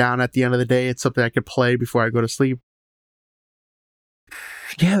winding down at the end of the day, it's something I could play before I go to sleep.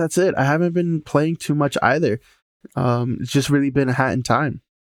 Yeah, that's it. I haven't been playing too much either. It's just really been a Hat in Time.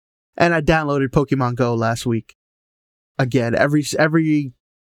 And I downloaded Pokemon Go last week. Again, every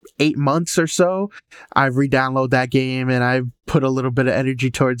 8 months or so, I re-download that game and I put a little bit of energy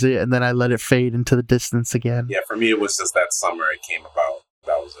towards it, and then I let it fade into the distance again. Yeah, for me, it was just that summer it came about.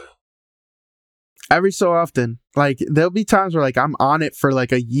 That was it. Every so often, like there'll be times where like I'm on it for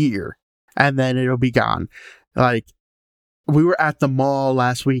like a year and then it'll be gone. Like we were at the mall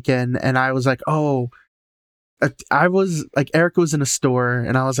last weekend and I was like, oh, I was like, Erica was in a store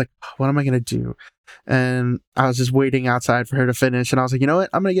and I was like, what am I going to do? And I was just waiting outside for her to finish. And I was like, you know what?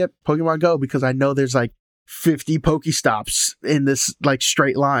 I'm going to get Pokemon Go because I know there's like 50 Pokestops in this like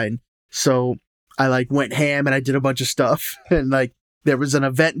straight line. So I like went ham and I did a bunch of stuff. And like there was an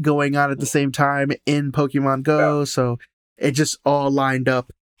event going on at the same time in Pokemon Go. Yeah. So it just all lined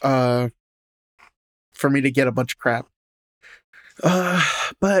up for me to get a bunch of crap.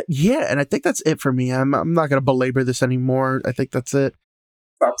 But yeah, and I think that's it for me. I'm not gonna belabor this anymore. I think that's it.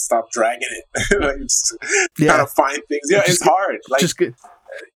 Stop dragging it. Like, just gotta find things. Yeah, it's hard. Like just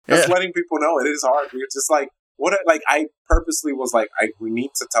letting people know it is hard. It's just like I purposely was like, we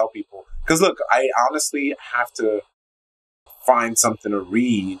need to tell people because look, I honestly have to find something to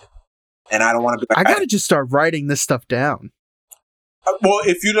read, and I don't want to be like, I gotta just start writing this stuff down. Well,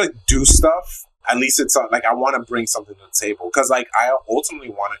 if you like do stuff. At least it's like I want to bring something to the table because like I ultimately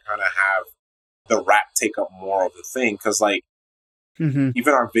want to kind of have the rap take up more of the thing because like even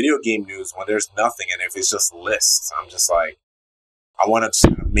our video game news when there's nothing and if it's just lists, I'm just like I want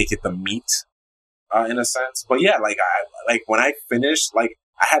to make it the meat in a sense. But yeah, like I when I finished, like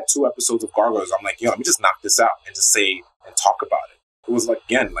I had 2 episodes of Gargoyles. I'm like, yo, let me just knock this out and just say and talk about it. It was like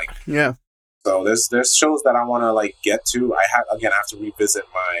again like yeah. So there's shows that I want to like get to. I have to revisit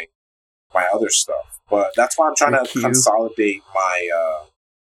my other stuff, but that's why I'm trying to consolidate my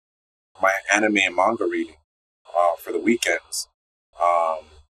my anime and manga reading for the weekends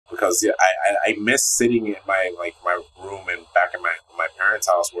because yeah, I miss sitting in my room and back in my parents'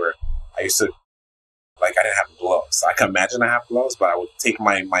 house where I used to like I didn't have gloves. I can imagine I have gloves, but I would take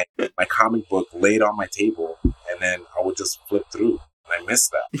my comic book, lay it on my table, and then I would just flip through. And I miss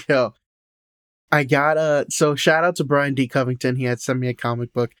that. Yo, I got so shout out to Brian D. Covington. He had sent me a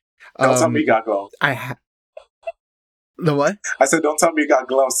comic book. Don't tell me you got gloves. The what? I said, don't tell me you got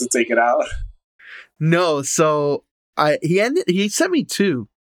gloves to take it out. No, so he sent me 2,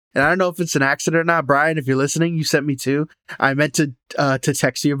 and I don't know if it's an accident or not. Brian, if you're listening, you sent me 2. I meant to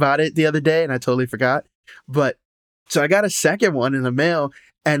text you about it the other day, and I totally forgot. But so I got a second one in the mail,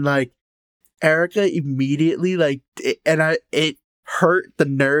 and like Erica immediately like, it hurt the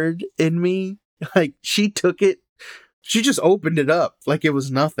nerd in me. Like she took it. She just opened it up like it was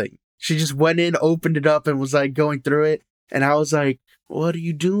nothing. She just went in, opened it up, and was like going through it. And I was like, what are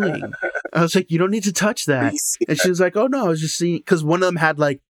you doing? I was like, you don't need to touch that. And she was like, oh no, I was just seeing, because one of them had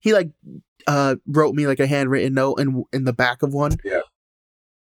like, he like wrote me like a handwritten note in the back of one. Yeah.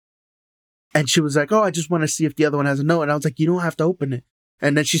 And she was like, oh, I just want to see if the other one has a note. And I was like, you don't have to open it.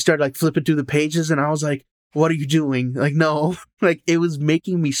 And then she started like flipping through the pages, and I was like, what are you doing? Like, no, like it was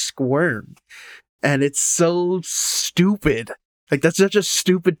making me squirm. And it's so stupid. Like, that's such a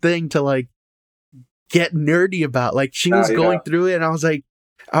stupid thing to, like, get nerdy about. Like she was going through it, and I was like,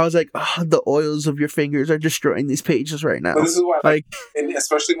 oh, the oils of your fingers are destroying these pages right now. But this is why, like, and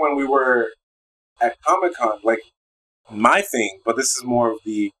especially when we were at Comic-Con, like, my thing, but this is more of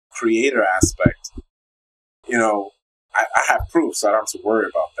the creator aspect. You know, I have proof, so I don't have to worry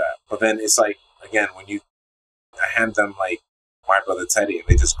about that. But then it's like, again, when I hand them, like, My Brother Teddy, and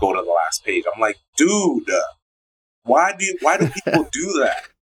they just go to the last page. I'm like, dude, why do people do that?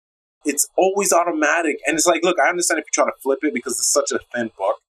 It's always automatic. And it's like, look, I understand if you try to flip it because it's such a thin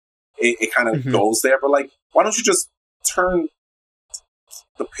book. It kind of goes there. But, like, why don't you just turn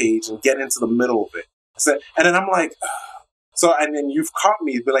the page and get into the middle of it? And then I'm like, so, and then you've caught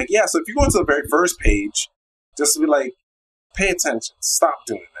me, be like, yeah, so if you go into the very first page, just be like, pay attention. Stop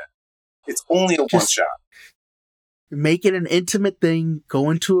doing that. It's only a one shot. Make it an intimate thing. Go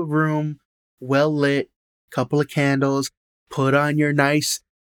into a room, well lit, couple of candles, put on your nice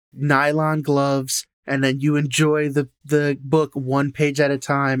nylon gloves, and then you enjoy the book one page at a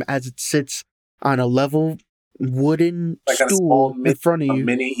time as it sits on a level wooden stool in front of you. A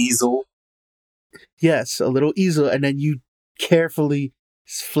mini easel. Yes, a little easel, and then you carefully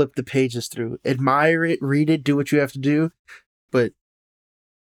flip the pages through. Admire it, read it, do what you have to do, but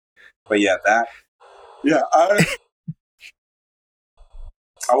yeah,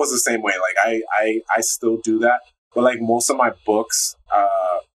 I was the same way. Like I still do that, but like most of my books,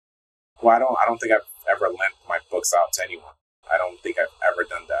 I don't think I've ever lent my books out to anyone. I don't think I've ever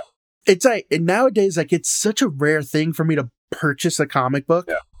done that. It's like, and nowadays, like, it's such a rare thing for me to purchase a comic book.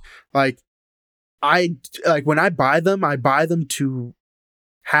 Yeah. Like, when I buy them to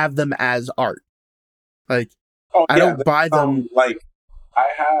have them as art. Like, I don't buy them. Like, I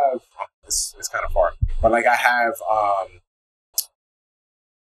have, it's kind of far, but like I have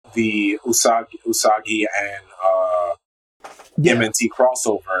the Usagi and MNT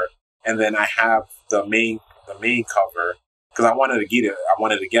crossover, and then I have the main cover because I wanted to get it. I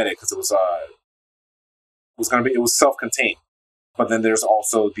wanted to get it because it was self-contained. But then there's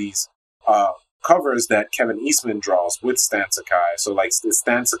also these covers that Kevin Eastman draws with Stan Sakai. So like it's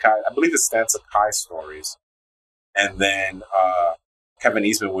Stan Sakai, I believe it's Stan Sakai stories, and then Kevin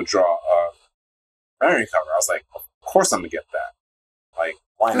Eastman would draw a variant cover. I was like, of course I'm gonna get that. Like,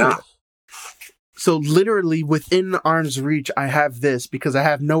 why not? So literally within arm's reach, I have this because I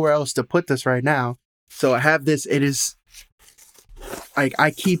have nowhere else to put this right now. So I have this. It is like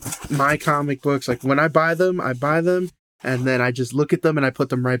I keep my comic books. Like when I buy them, and then I just look at them and I put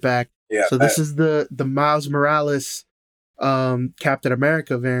them right back. Yeah. So this is the Miles Morales, Captain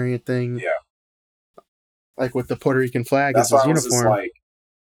America variant thing. Yeah. Like with the Puerto Rican flag as his uniform. Like,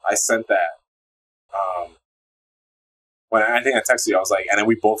 I sent that. When I think I texted you, I was like, and then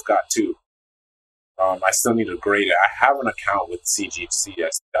we both got two. I still need to grade it. I have an account with CGC. I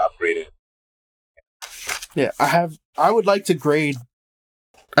still upgraded. Yeah, I would like to grade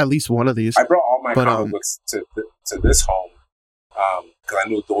at least one of these. I brought all my comic books to this home because I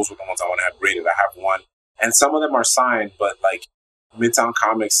knew those were the ones I want to have graded. I have one, and some of them are signed, but like Midtown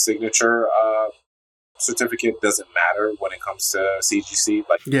Comics signature certificate doesn't matter when it comes to CGC.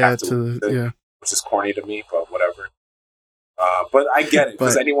 Like, which is corny to me, but whatever. But I get it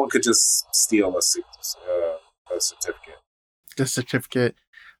because anyone could just steal a certificate. The certificate,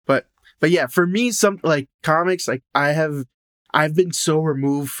 but yeah, for me, some like comics, like I've been so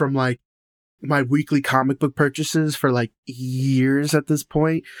removed from like my weekly comic book purchases for like years at this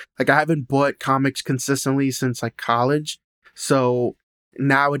point. Like I haven't bought comics consistently since like college. So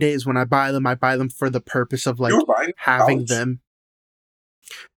nowadays, when I buy them for the purpose of like having them.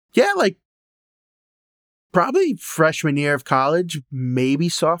 Yeah, like. Probably freshman year of college, maybe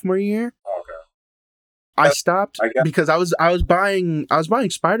sophomore year. Okay. I stopped because I was buying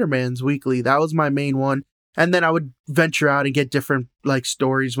Spider-Man's weekly. That was my main one. And then I would venture out and get different like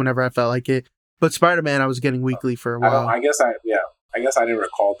stories whenever I felt like it. But Spider-Man I was getting weekly for a while. I guess I didn't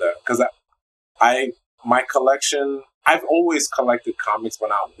recall that because my collection, I've always collected comics but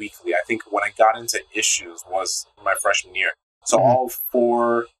not weekly. I think when I got into issues was my freshman year. So all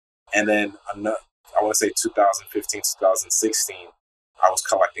four and then another, I want to say 2015, 2016, I was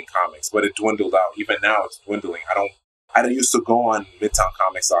collecting comics, but it dwindled out. Even now, it's dwindling. I used to go on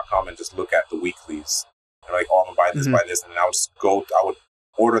MidtownComics.com and just look at the weeklies. And like, oh, I'm going to buy this, and I would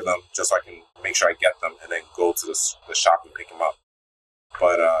order them just so I can make sure I get them, and then go to the shop and pick them up.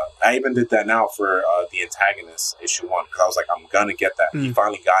 But I even did that now for The Antagonist, issue 1, because I was like, I'm going to get that. He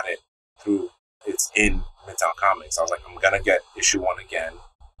finally got it it's in Midtown Comics. I was like, I'm going to get issue 1 again,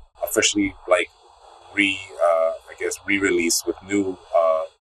 officially, like, re-release with new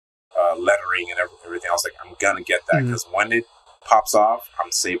lettering and everything. I was like, I'm gonna get that because when it pops off,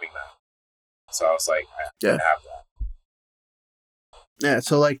 I'm saving that. So I was like, I have that. Yeah,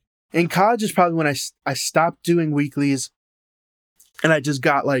 so like in college is probably when I stopped doing weeklies, and I just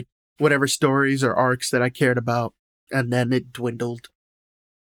got like whatever stories or arcs that I cared about, and then it dwindled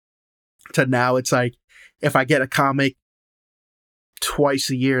to now. It's like if I get a comic twice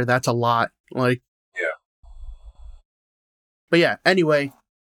a year, that's a lot. Like, yeah. But yeah, anyway,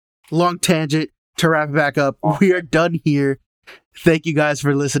 long tangent to wrap it back up. We are done here. Thank you guys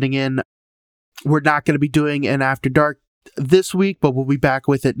for listening in. We're not going to be doing an After Dark this week, but we'll be back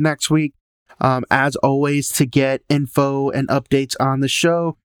with it next week. As always, to get info and updates on the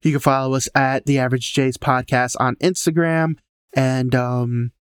show, you can follow us at The Average J's Podcast on Instagram. And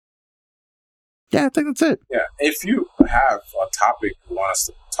yeah, I think that's it. Yeah, if you have a topic you want us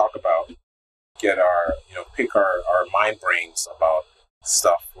to talk about, get our, pick our mind brains about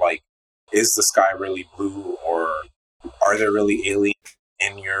stuff like, is the sky really blue, or are there really aliens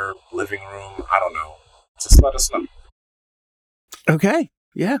in your living room? I don't know. Just let us know. Okay.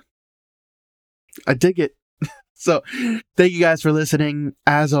 Yeah. I dig it. So, thank you guys for listening.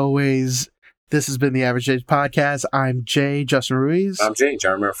 As always, this has been the Average J's Podcast. I'm Jay, Justin Ruiz. I'm Jay,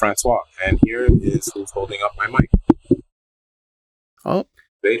 Jeremy Francois. And here is who's holding up my mic. Oh.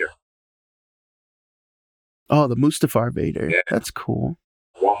 Vader. Oh, the Mustafar Vader. Yeah. That's cool.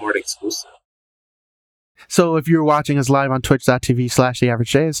 Walmart exclusive. So if you're watching us live on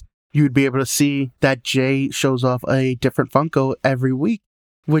twitch.tv/theaveragejays, you would be able to see that Jay shows off a different Funko every week,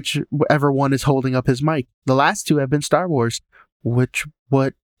 whichever one is holding up his mic. The last two have been Star Wars,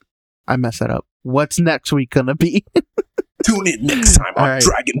 I messed that up. What's next week gonna be? Tune in next time on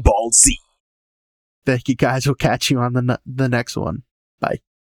Dragon Ball Z. Thank you guys. We'll catch you on the next one. Bye.